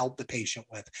intervene to help the patient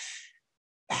with,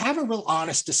 have a real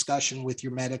honest discussion with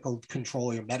your medical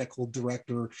controller, your medical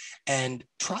director, and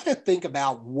try to think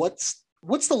about what's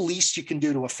the least you can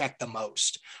do to affect the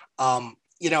most.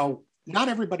 Not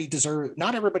everybody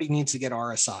needs to get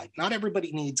RSI. Not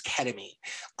everybody needs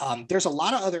ketamine. There's a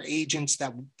lot of other agents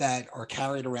that are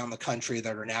carried around the country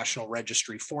that are National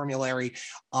Registry formulary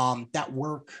that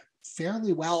work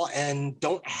fairly well and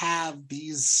don't have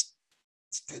the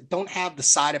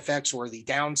side effects or the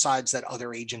downsides that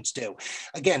other agents do.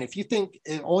 Again, if you think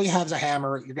all you have is a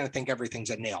hammer, you're going to think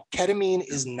everything's a nail. Ketamine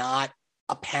is not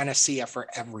a panacea for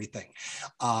everything.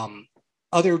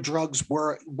 Other drugs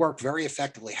work very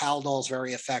effectively. Haldol is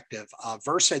very effective.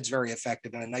 Versed is very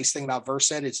effective. And a nice thing about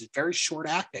Versed is it's very short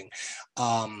acting.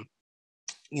 Those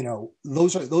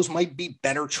might be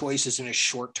better choices in a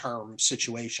short-term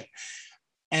situation.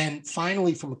 And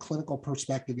finally, from a clinical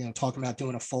perspective, talking about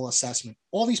doing a full assessment,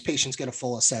 all these patients get a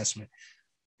full assessment,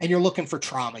 and you're looking for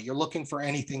trauma. You're looking for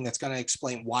anything that's going to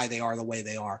explain why they are the way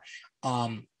they are.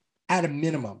 At a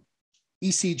minimum,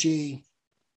 ECG,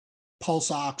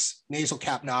 pulse ox, nasal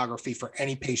capnography for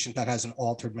any patient that has an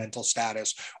altered mental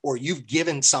status, or you've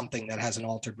given something that has an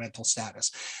altered mental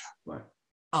status. Right.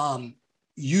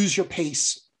 Use your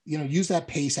PACE, use that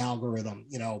PACE algorithm,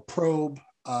 probe,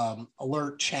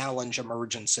 alert, challenge,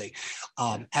 emergency,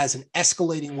 as an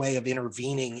escalating way of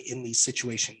intervening in these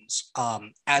situations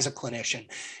as a clinician.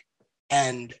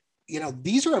 And,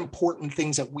 these are important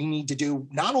things that we need to do,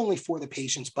 not only for the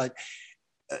patients, but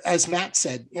as Matt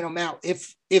said, Matt,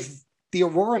 if the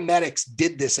Aurora medics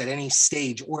did this at any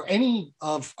stage, or any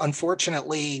of,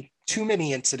 unfortunately, too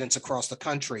many incidents across the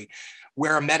country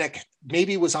where a medic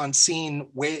maybe was on scene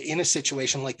in a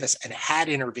situation like this and had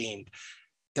intervened,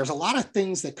 there's a lot of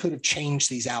things that could have changed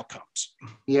these outcomes.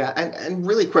 Yeah, and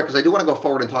really quick, because I do want to go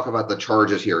forward and talk about the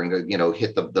charges here and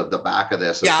hit the back of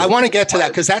this. Yeah, I want to get to that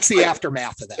because that's the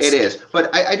aftermath of this. It is,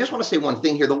 but I just want to say one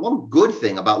thing here. The one good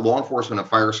thing about law enforcement and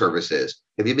fire service is,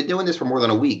 if you've been doing this for more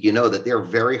than a week, you know that they're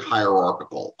very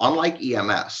hierarchical. Unlike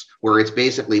EMS, where it's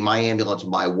basically my ambulance,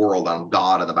 my world, I'm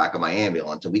God in the back of my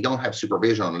ambulance, and we don't have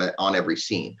supervision on every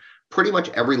scene. Pretty much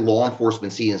every law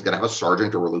enforcement scene is going to have a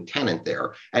sergeant or a lieutenant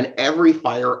there. And every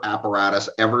fire apparatus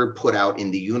ever put out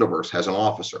in the universe has an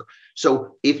officer.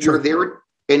 So if you're there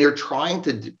and you're trying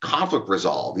to conflict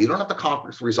resolve, you don't have to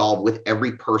conflict resolve with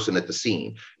every person at the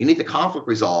scene. You need to conflict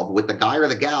resolve with the guy or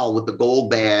the gal with the gold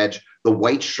badge, the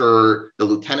white shirt, the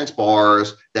lieutenant's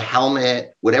bars, the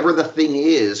helmet, whatever the thing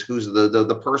is, who's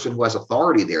the person who has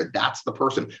authority there. That's the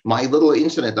person. My little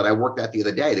incident that I worked at the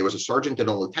other day, there was a sergeant and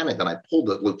a lieutenant, and I pulled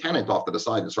the lieutenant off to the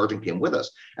side. The sergeant came with us.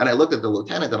 And I looked at the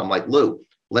lieutenant and I'm like, Lou,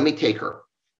 let me take her.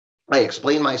 I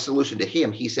explained my solution to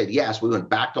him. He said, yes. We went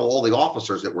back to all the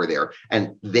officers that were there,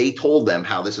 and they told them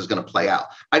how this is going to play out.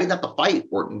 I didn't have to fight.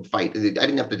 I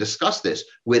didn't have to discuss this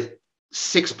with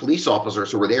 6 police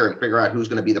officers who were there and figure out who's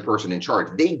going to be the person in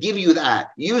charge. They give you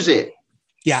that. Use it.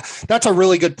 Yeah, that's a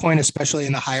really good point, especially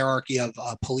in the hierarchy of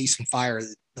police and fire.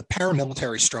 The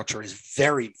paramilitary structure is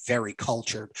very, very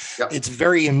cultured. Yep. It's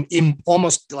very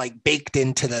almost like baked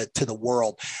into the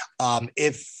world.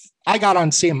 If I got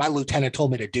on scene, my lieutenant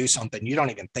told me to do something, you don't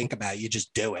even think about it, you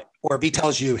just do it. Or if he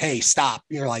tells you, hey, stop,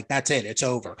 you're like, that's it, it's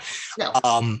over. Yeah.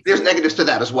 There's negatives to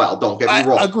that as well, don't get me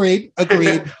wrong. Agreed.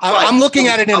 I'm looking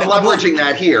at it I'm leveraging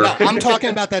that here. No, I'm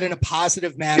talking about that in a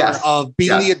positive manner of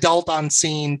being the adult on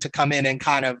scene to come in and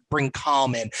kind of bring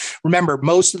calm in. Remember,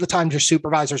 most of the times your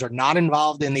supervisors are not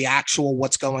involved in the actual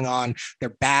what's going on.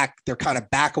 They're kind of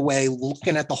back away,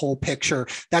 looking at the whole picture.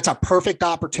 That's a perfect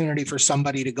opportunity for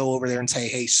somebody to go over there and say,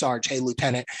 hey, Sarge, hey,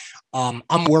 Lieutenant,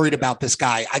 I'm worried about this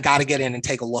guy. I got to get in and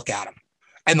take a look at him.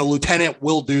 And the lieutenant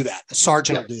will do that. The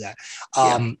sergeant will do that.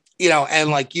 And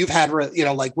like you've had,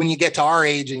 like when you get to our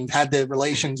age and you've had the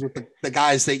relations with the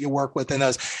guys that you work with and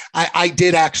those, I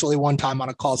did actually one time on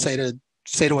a call say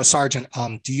to a sergeant,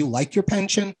 do you like your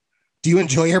pension? Do you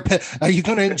enjoy are you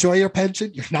going to enjoy your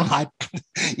pension? You're not.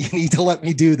 You need to let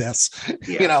me do this,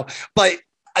 but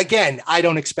again, I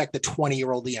don't expect the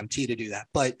 20-year-old EMT to do that.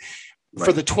 But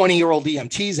for the 20-year-old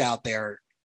EMTs out there,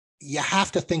 you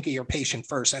have to think of your patient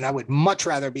first. And I would much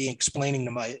rather be explaining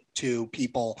to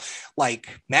people like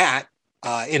Matt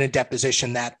in a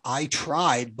deposition that I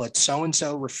tried, but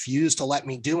so-and-so refused to let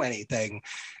me do anything,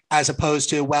 as opposed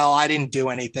to, well, I didn't do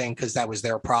anything because that was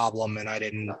their problem and I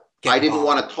didn't get I didn't involved.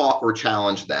 want to talk or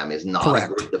challenge them is not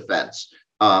Correct. a good defense.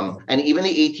 And even the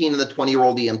 18 and the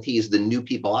 20-year-old EMTs, the new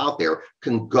people out there,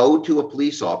 can go to a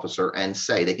police officer and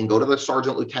say, they can go to the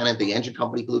sergeant, lieutenant, the engine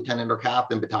company lieutenant or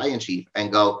captain, battalion chief,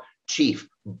 and go, chief,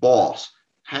 boss,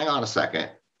 hang on a second.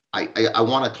 I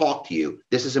want to talk to you.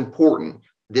 This is important.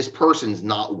 This person's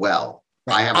not well.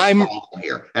 I have a problem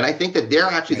here. And I think that they're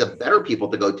actually the better people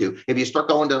to go to. If you start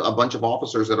going to a bunch of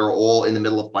officers that are all in the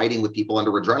middle of fighting with people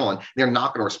under adrenaline, they're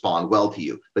not going to respond well to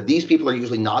you. But these people are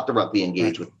usually not directly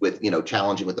engaged with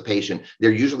challenging with the patient.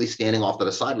 They're usually standing off to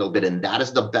the side a little bit. And that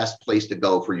is the best place to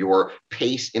go for your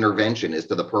PACE intervention, is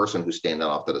to the person who's standing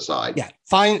off to the side. Yeah.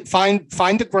 Find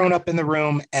the grown-up in the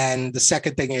room. And the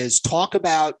second thing is talk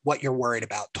about what you're worried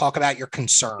about. Talk about your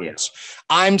concerns.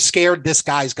 Yeah. I'm scared this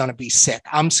guy's going to be sick.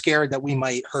 I'm scared that we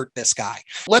might hurt this guy.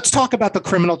 Let's talk about the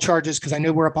criminal charges, because I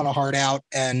know we're up on a hard out,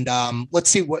 and let's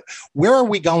see where are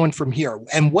we going from here,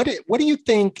 and what do you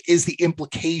think is the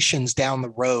implications down the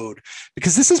road,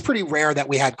 because this is pretty rare that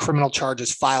we had criminal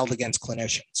charges filed against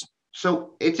clinicians.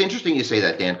 So it's interesting you say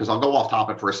that, Dan, because I'll go off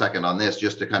topic for a second on this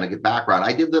just to kind of get background.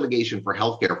 I did litigation for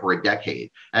healthcare for a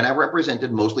decade, and I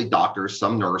represented mostly doctors,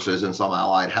 some nurses, and some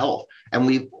allied health. And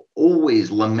we've always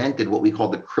lamented what we call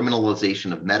the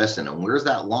criminalization of medicine. And where's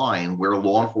that line where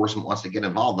law enforcement wants to get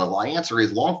involved? And the answer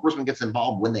is law enforcement gets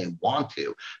involved when they want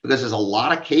to, because there's a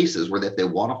lot of cases where if they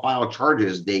want to file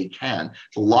charges, they can.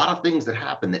 There's a lot of things that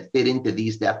happen that fit into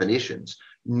these definitions.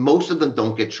 Most of them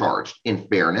don't get charged. In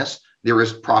fairness, there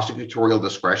is prosecutorial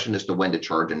discretion as to when to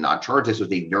charge and not charge. This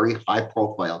was a very high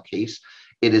profile case.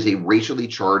 It is a racially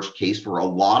charged case for a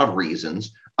lot of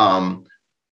reasons.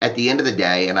 At the end of the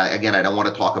day, and I don't want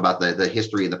to talk about the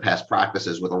history of the past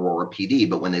practices with Aurora PD,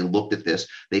 but when they looked at this,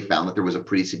 they found that there was a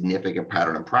pretty significant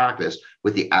pattern of practice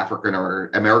with the African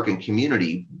American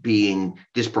community being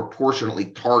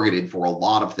disproportionately targeted for a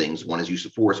lot of things. One is use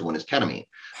of force, one is ketamine.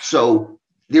 So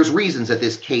there's reasons that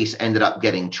this case ended up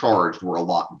getting charged where a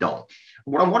lot don't.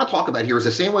 What I want to talk about here is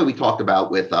the same way we talked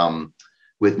about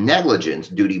with negligence,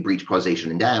 duty, breach,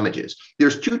 causation, and damages.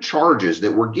 There's two charges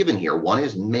that were given here. One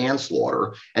is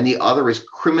manslaughter, and the other is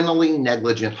criminally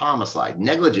negligent homicide.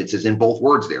 Negligence is in both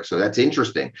words there. So that's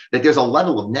interesting that there's a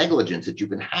level of negligence that you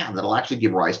can have that'll actually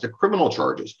give rise to criminal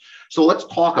charges. So let's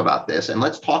talk about this, and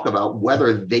let's talk about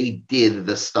whether they did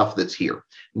the stuff that's here.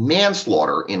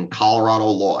 Manslaughter in Colorado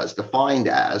law is defined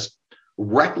as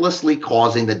recklessly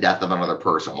causing the death of another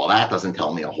person. Well, that doesn't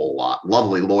tell me a whole lot.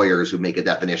 Lovely lawyers who make a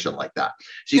definition like that.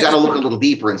 So you got to look a little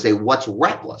deeper and say, what's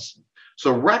reckless?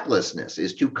 So recklessness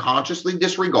is to consciously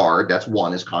disregard. That's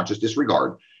one, is conscious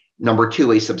disregard. Number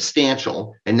two, a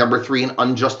substantial. And number three, an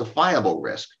unjustifiable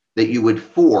risk that you would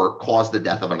cause the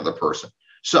death of another person.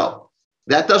 So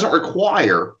that doesn't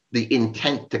require the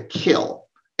intent to kill.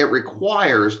 It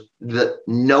requires the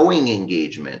knowing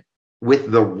engagement with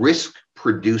the risk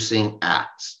producing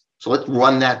acts. So let's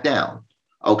run that down.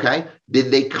 Okay. Did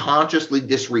they consciously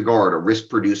disregard a risk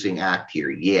producing act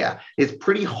here? Yeah. It's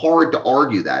pretty hard to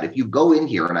argue that. If you go in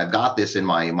here, and I've got this in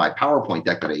my PowerPoint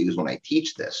deck that I use when I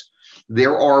teach this,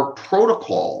 there are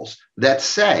protocols that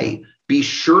say, be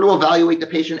sure to evaluate the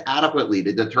patient adequately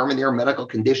to determine their medical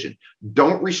condition.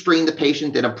 Don't restrain the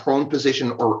patient in a prone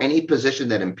position or any position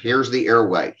that impairs the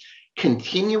airway.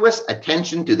 Continuous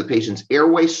attention to the patient's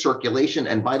airway, circulation,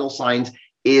 and vital signs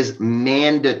is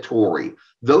mandatory.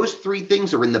 Those three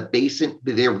things are in the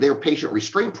their patient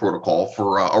restraint protocol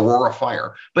for Aurora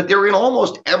Fire, but they're in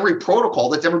almost every protocol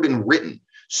that's ever been written.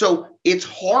 So it's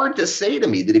hard to say to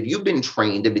me that if you've been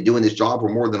trained and been doing this job for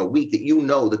more than a week, that you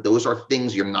know that those are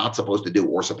things you're not supposed to do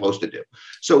or supposed to do.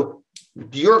 So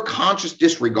your conscious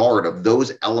disregard of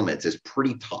those elements is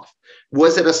pretty tough.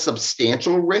 Was it a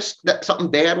substantial risk that something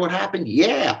bad would happen?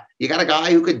 Yeah. You got a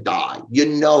guy who could die. You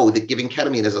know that giving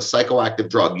ketamine is a psychoactive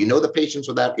drug. You know the patients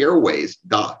without airways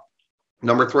die.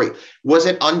 Number three, was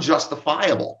it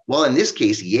unjustifiable? Well, in this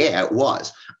case, yeah, it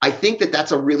was. I think that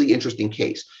that's a really interesting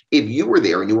case. If you were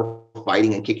there and you were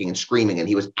fighting and kicking and screaming and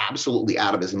he was absolutely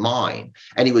out of his mind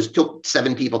and took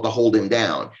 7 people to hold him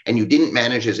down and you didn't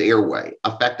manage his airway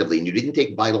effectively and you didn't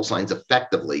take vital signs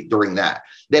effectively during that,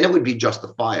 then it would be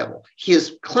justifiable.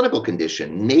 His clinical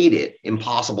condition made it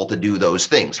impossible to do those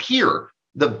things. Here,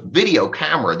 the video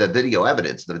camera, the video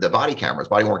evidence, the body cameras,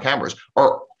 body-worn cameras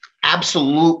are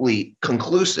absolutely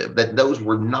conclusive that those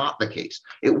were not the case.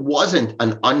 It wasn't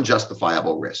an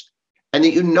unjustifiable risk. And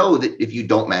that you know that if you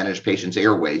don't manage patients'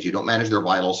 airways, you don't manage their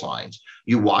vital signs,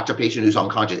 you watch a patient who's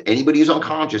unconscious, anybody who's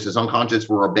unconscious is unconscious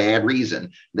for a bad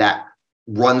reason, that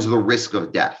runs the risk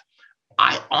of death.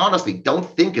 I honestly don't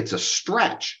think it's a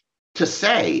stretch to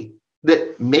say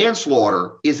that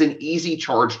manslaughter is an easy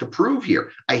charge to prove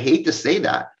here. I hate to say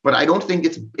that, but I don't think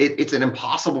it's an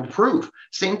impossible proof.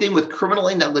 Same thing with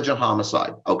criminally negligent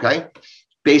homicide, okay?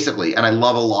 Basically, and I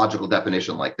love a logical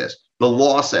definition like this. The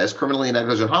law says criminally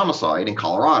negligent homicide in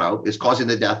Colorado is causing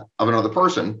the death of another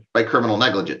person by criminal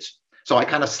negligence. So I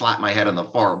kind of slap my head on the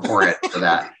forehead for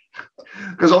that,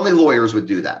 because only lawyers would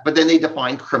do that. But then they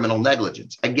define criminal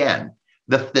negligence. Again,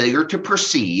 the failure to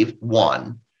perceive,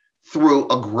 one, through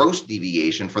a gross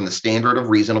deviation from the standard of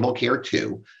reasonable care,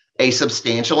 two, a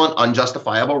substantial and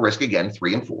unjustifiable risk, again,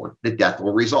 3 and 4, that death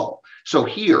will result. So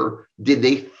here, did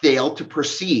they fail to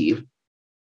perceive?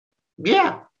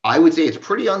 Yeah, I would say it's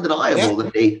pretty undeniable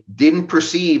that they didn't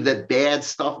perceive that bad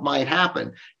stuff might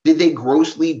happen. Did they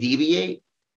grossly deviate?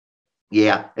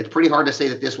 Yeah, it's pretty hard to say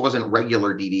that this wasn't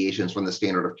regular deviations from the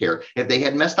standard of care. If they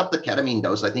had messed up the ketamine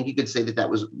dose, I think you could say that that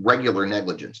was regular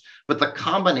negligence. But the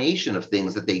combination of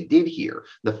things that they did here,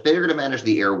 the failure to manage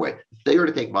the airway, failure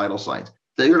to take vital signs,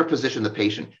 failure to position the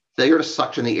patient, failure to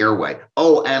suction the airway.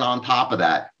 Oh, and on top of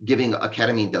that, giving a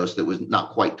ketamine dose that was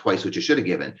not quite twice what you should have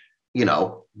given. You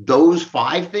know, those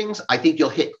 5 things, I think you'll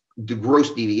hit the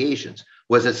gross deviations.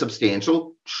 Was it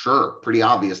substantial? Sure, pretty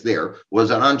obvious there. Was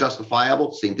it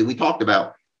unjustifiable? Same thing we talked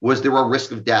about. Was there a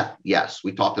risk of death? Yes,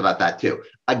 we talked about that too.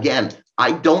 Again,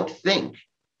 I don't think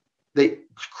that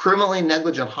criminally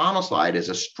negligent homicide is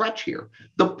a stretch here.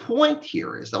 The point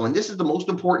here is, though, and this is the most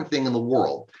important thing in the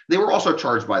world, they were also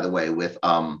charged, by the way, with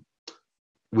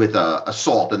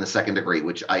assault in the second degree,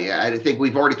 which I think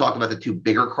we've already talked about the 2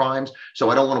 bigger crimes, so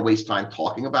I don't want to waste time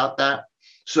talking about that.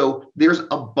 So there's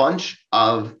a bunch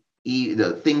of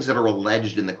the things that are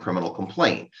alleged in the criminal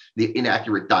complaint: the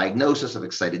inaccurate diagnosis of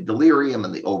excited delirium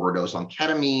and the overdose on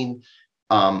ketamine.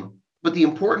 But the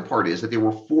important part is that there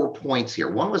were 4 points here.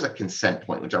 One was a consent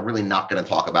point, which I'm really not going to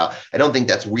talk about. I don't think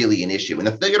that's really an issue. And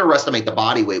the failure to estimate the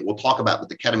body weight, we'll talk about with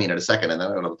the ketamine in a second, and then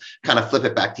I'm going to kind of flip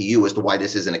it back to you as to why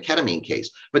this isn't a ketamine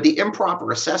case. But the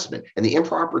improper assessment and the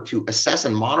improper to assess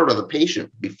and monitor the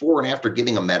patient before and after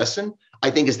giving a medicine,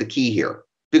 I think is the key here.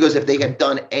 Because if they had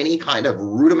done any kind of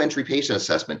rudimentary patient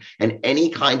assessment and any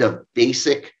kind of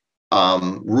basic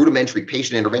rudimentary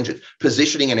patient intervention,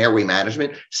 positioning and airway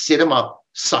management, sit him up,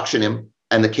 suction him,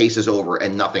 and the case is over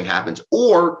and nothing happens.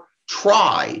 Or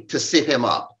try to sit him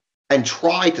up and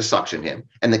try to suction him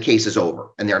and the case is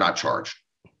over and they're not charged.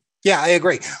 Yeah, I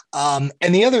agree. And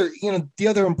the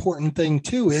other important thing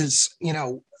too is,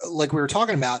 like we were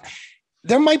talking about,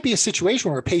 there might be a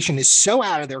situation where a patient is so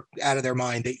out of their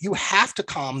mind that you have to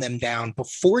calm them down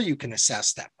before you can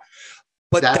assess them.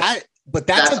 But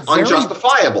that's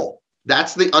unjustifiable.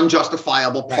 That's the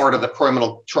unjustifiable part of the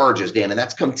criminal charges, Dan, and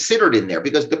that's considered in there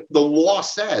because the law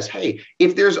says, hey,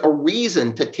 if there's a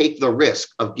reason to take the risk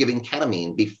of giving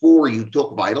ketamine before you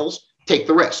took vitals, take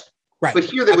the risk. Right. But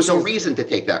here, there was no reason to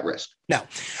take that risk. No.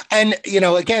 And,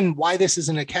 again, why this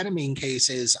isn't a ketamine case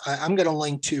is I'm going to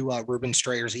link to Ruben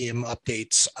Streger's EM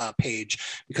Updates page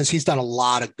because he's done a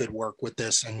lot of good work with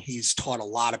this and he's taught a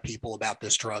lot of people about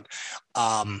this drug.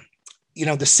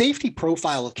 The safety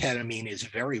profile of ketamine is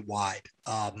very wide.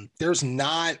 There's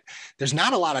not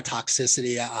a lot of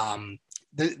toxicity.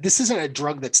 This isn't a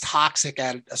drug that's toxic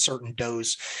at a certain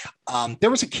dose. There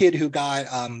was a kid who got,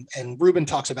 and Ruben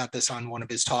talks about this on one of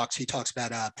his talks. He talks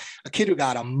about a kid who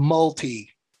got a multi-fold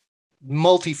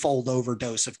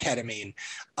overdose of ketamine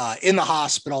in the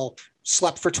hospital,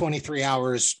 slept for 23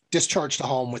 hours, discharged to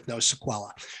home with no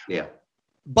sequela. Yeah.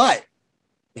 But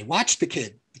they watched the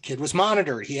kid. The kid was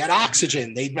monitored. He had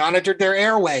oxygen. They monitored their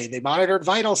airway. They monitored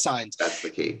vital signs. That's the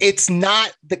key. It's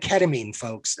not the ketamine,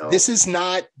 folks. No.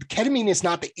 Ketamine is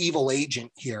not the evil agent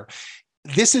here.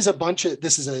 I think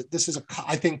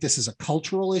this is a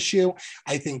cultural issue.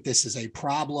 I think this is a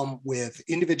problem with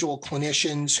individual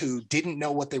clinicians who didn't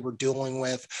know what they were dealing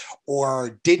with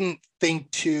or didn't think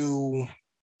to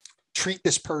treat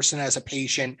this person as a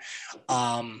patient.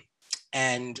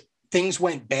 And things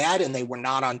went bad and they were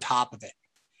not on top of it.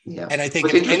 Yeah. And I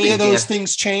think if any of those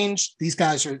things change,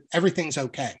 everything's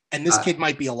okay. And this kid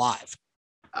might be alive.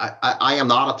 I am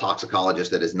not a toxicologist.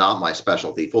 That is not my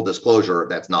specialty. Full disclosure,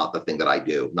 that's not the thing that I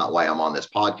do, not why I'm on this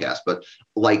podcast. But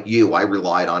like you, I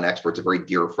relied on experts. A very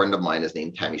dear friend of mine is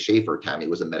named Tammy Schaefer. Tammy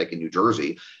was a medic in New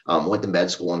Jersey, went to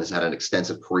med school and has had an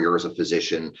extensive career as a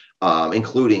physician,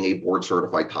 including a board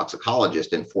certified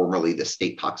toxicologist and formerly the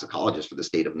state toxicologist for the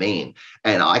state of Maine.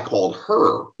 And I called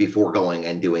her before going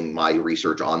and doing my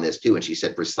research on this too. And she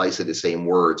said precisely the same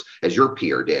words as your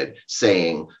peer did,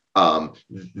 saying,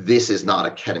 this is not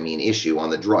a ketamine issue on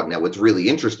the drug. Now, what's really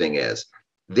interesting is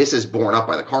this is borne up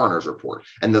by the coroner's report.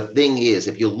 And the thing is,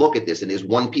 if you look at this, it is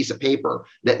one piece of paper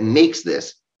that makes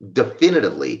this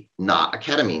definitively not a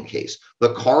ketamine case.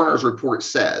 The coroner's report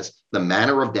says the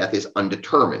manner of death is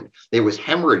undetermined. There was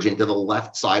hemorrhage into the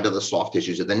left side of the soft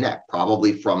tissues of the neck,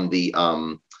 probably from the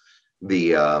chokehold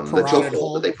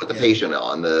that they put the patient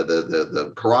on,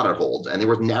 the carotid holds, and there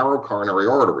was narrow coronary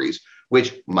arteries,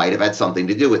 which might have had something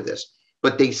to do with this.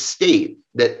 But they state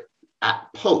that at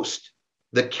post,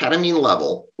 the ketamine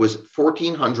level was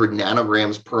 1,400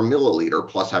 nanograms per milliliter,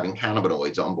 plus having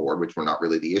cannabinoids on board, which were not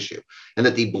really the issue, and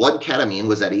that the blood ketamine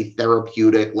was at a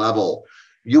therapeutic level.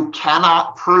 You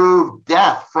cannot prove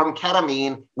death from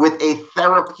ketamine with a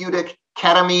therapeutic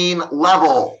ketamine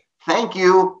level. Thank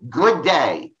you. Good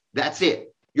day. That's it.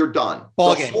 You're done.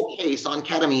 The whole case on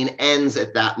ketamine ends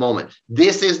at that moment.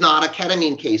 This is not a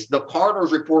ketamine case. The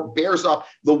coroner's report bears up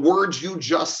the words you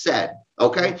just said.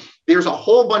 Okay. There's a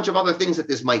whole bunch of other things that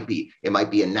this might be. It might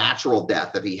be a natural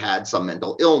death if he had some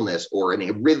mental illness or an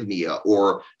arrhythmia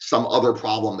or some other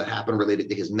problem that happened related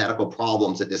to his medical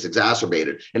problems that this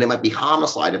exacerbated. And it might be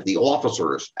homicide if the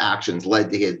officer's actions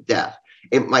led to his death.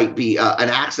 It might be an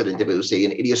accident if it was, say,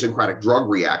 an idiosyncratic drug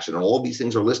reaction. And all of these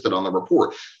things are listed on the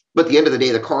report. But at the end of the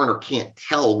day, the coroner can't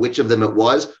tell which of them it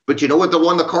was. But you know what the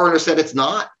one the coroner said it's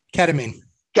not? Ketamine.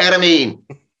 Ketamine.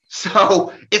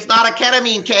 So it's not a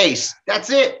ketamine case. That's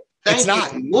it.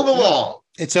 Thank you. Move along.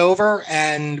 It's over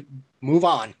and move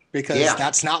on, because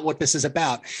that's not what this is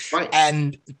about. Right.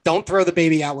 And don't throw the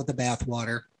baby out with the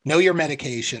bathwater. Know your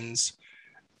medications.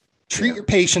 Treat your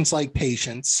patients like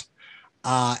patients.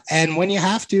 And when you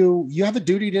have a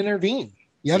duty to intervene.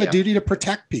 You have a duty to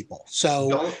protect people.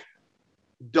 So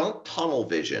don't tunnel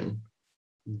vision.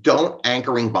 Don't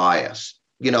anchoring bias.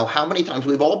 You know, how many times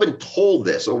we've all been told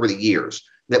this over the years,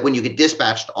 that when you get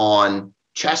dispatched on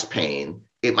chest pain,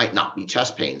 it might not be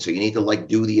chest pain. So you need to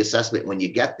do the assessment when you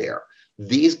get there.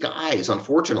 These guys,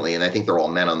 unfortunately, and I think they're all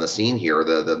men on the scene here,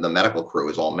 the medical crew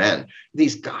is all men.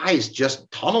 These guys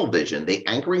just tunnel vision. They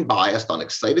anchoring biased on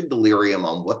excited delirium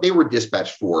on what they were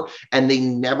dispatched for, and they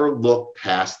never look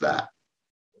past that.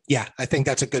 Yeah, I think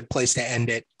that's a good place to end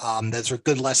it. Those are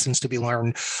good lessons to be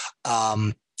learned.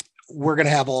 We're going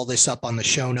to have all this up on the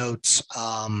show notes.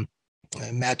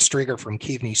 Matt Streger from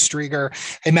Keavney Streger.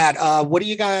 Hey, Matt, what do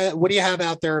you have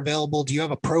out there available? Do you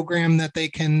have a program that they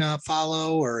can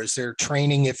follow, or is there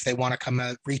training if they want to come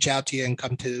reach out to you and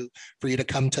for you to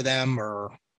come to them?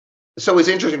 Or So it's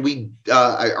interesting. We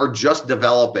are just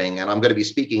developing, and I'm going to be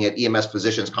speaking at EMS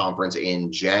Physicians Conference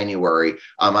in January.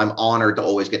 I'm honored to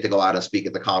always get to go out and speak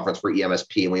at the conference for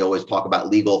EMSP, and we always talk about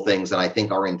legal things. And I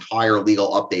think our entire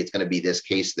legal update is going to be this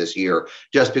case this year,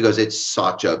 just because it's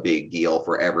such a big deal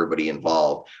for everybody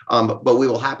involved. But we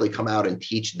will happily come out and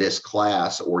teach this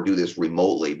class or do this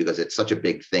remotely because it's such a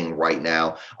big thing right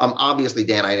now. Obviously,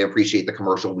 Dan, I appreciate the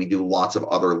commercial. We do lots of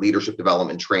other leadership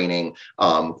development training,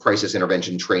 crisis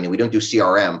intervention training. We don't do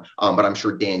CRM, but I'm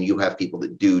sure, Dan, you have people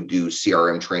that do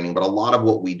CRM training. But a lot of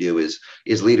what we do is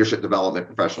leadership development,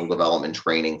 professional development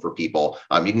training for people.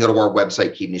 You can go to our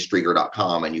website,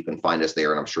 keavneystrieger.com, and you can find us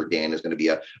there. And I'm sure Dan is going to be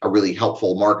a really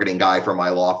helpful marketing guy for my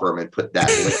law firm and put that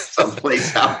link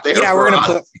someplace out there.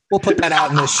 Yeah, we'll put that out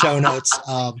in the show notes.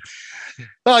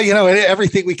 Well,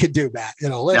 everything we could do, Matt,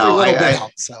 every little bit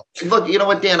helps. So look, you know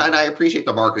what, Dan, and I appreciate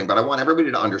the marketing, but I want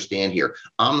everybody to understand here,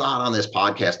 I'm not on this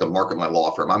podcast to market my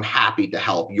law firm. I'm happy to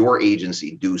help your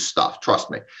agency do stuff. Trust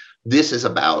me. This is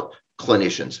about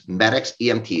clinicians, medics,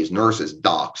 EMTs, nurses,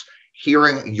 docs,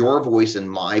 hearing your voice and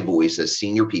my voice as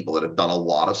senior people that have done a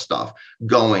lot of stuff,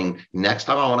 going, next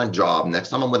time I'm on a job, next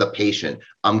time I'm with a patient,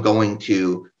 I'm going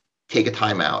to take a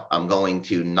timeout. I'm going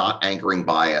to not anchoring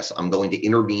bias. I'm going to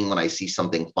intervene when I see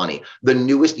something funny. The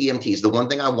newest EMTs, the one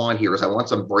thing I want here is I want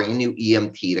some brand new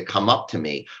EMT to come up to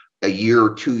me a year,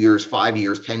 2 years, 5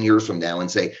 years, 10 years from now and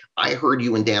say, I heard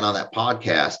you and Dan on that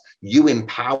podcast. You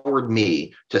empowered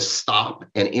me to stop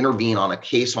and intervene on a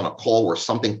case, on a call where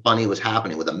something funny was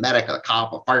happening with a medic, a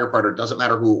cop, a firefighter, doesn't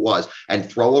matter who it was, and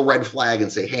throw a red flag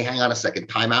and say, hey, hang on a second,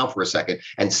 time out for a second,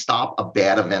 and stop a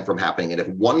bad event from happening. And if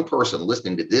one person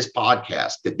listening to this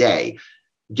podcast today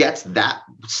gets that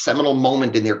seminal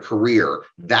moment in their career,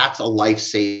 that's a life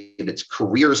saved, it's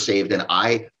career saved. And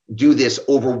I do this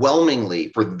overwhelmingly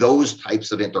for those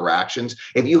types of interactions.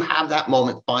 If you have that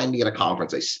moment, find me at a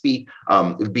conference. I speak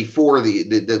before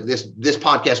this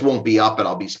podcast won't be up, and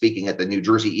I'll be speaking at the New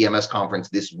Jersey EMS conference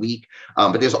this week.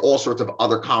 But there's all sorts of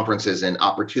other conferences and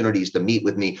opportunities to meet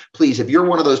with me. Please, if you're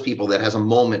one of those people that has a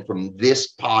moment from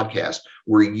this podcast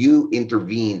where you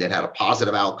intervened and had a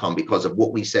positive outcome because of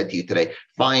what we said to you today,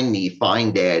 find me,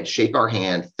 find Dad, shake our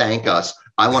hand, thank us.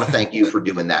 I want to thank you for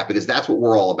doing that, because that's what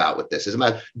we're all about with this. It's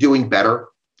about doing better,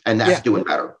 and that's doing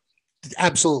better.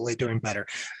 Absolutely doing better.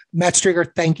 Matt Streger,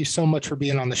 thank you so much for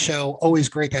being on the show. Always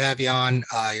great to have you on.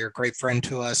 You're a great friend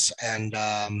to us, and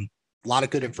a lot of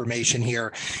good information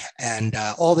here. And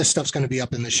all this stuff's going to be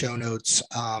up in the show notes.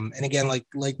 And again,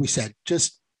 like we said,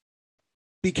 just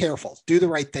be careful. Do the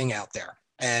right thing out there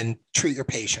and treat your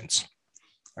patients.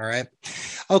 All right.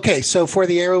 Okay. So for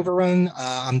the Air Overrun,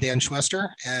 I'm Dan Schwester,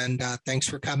 and thanks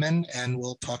for coming, and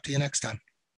we'll talk to you next time.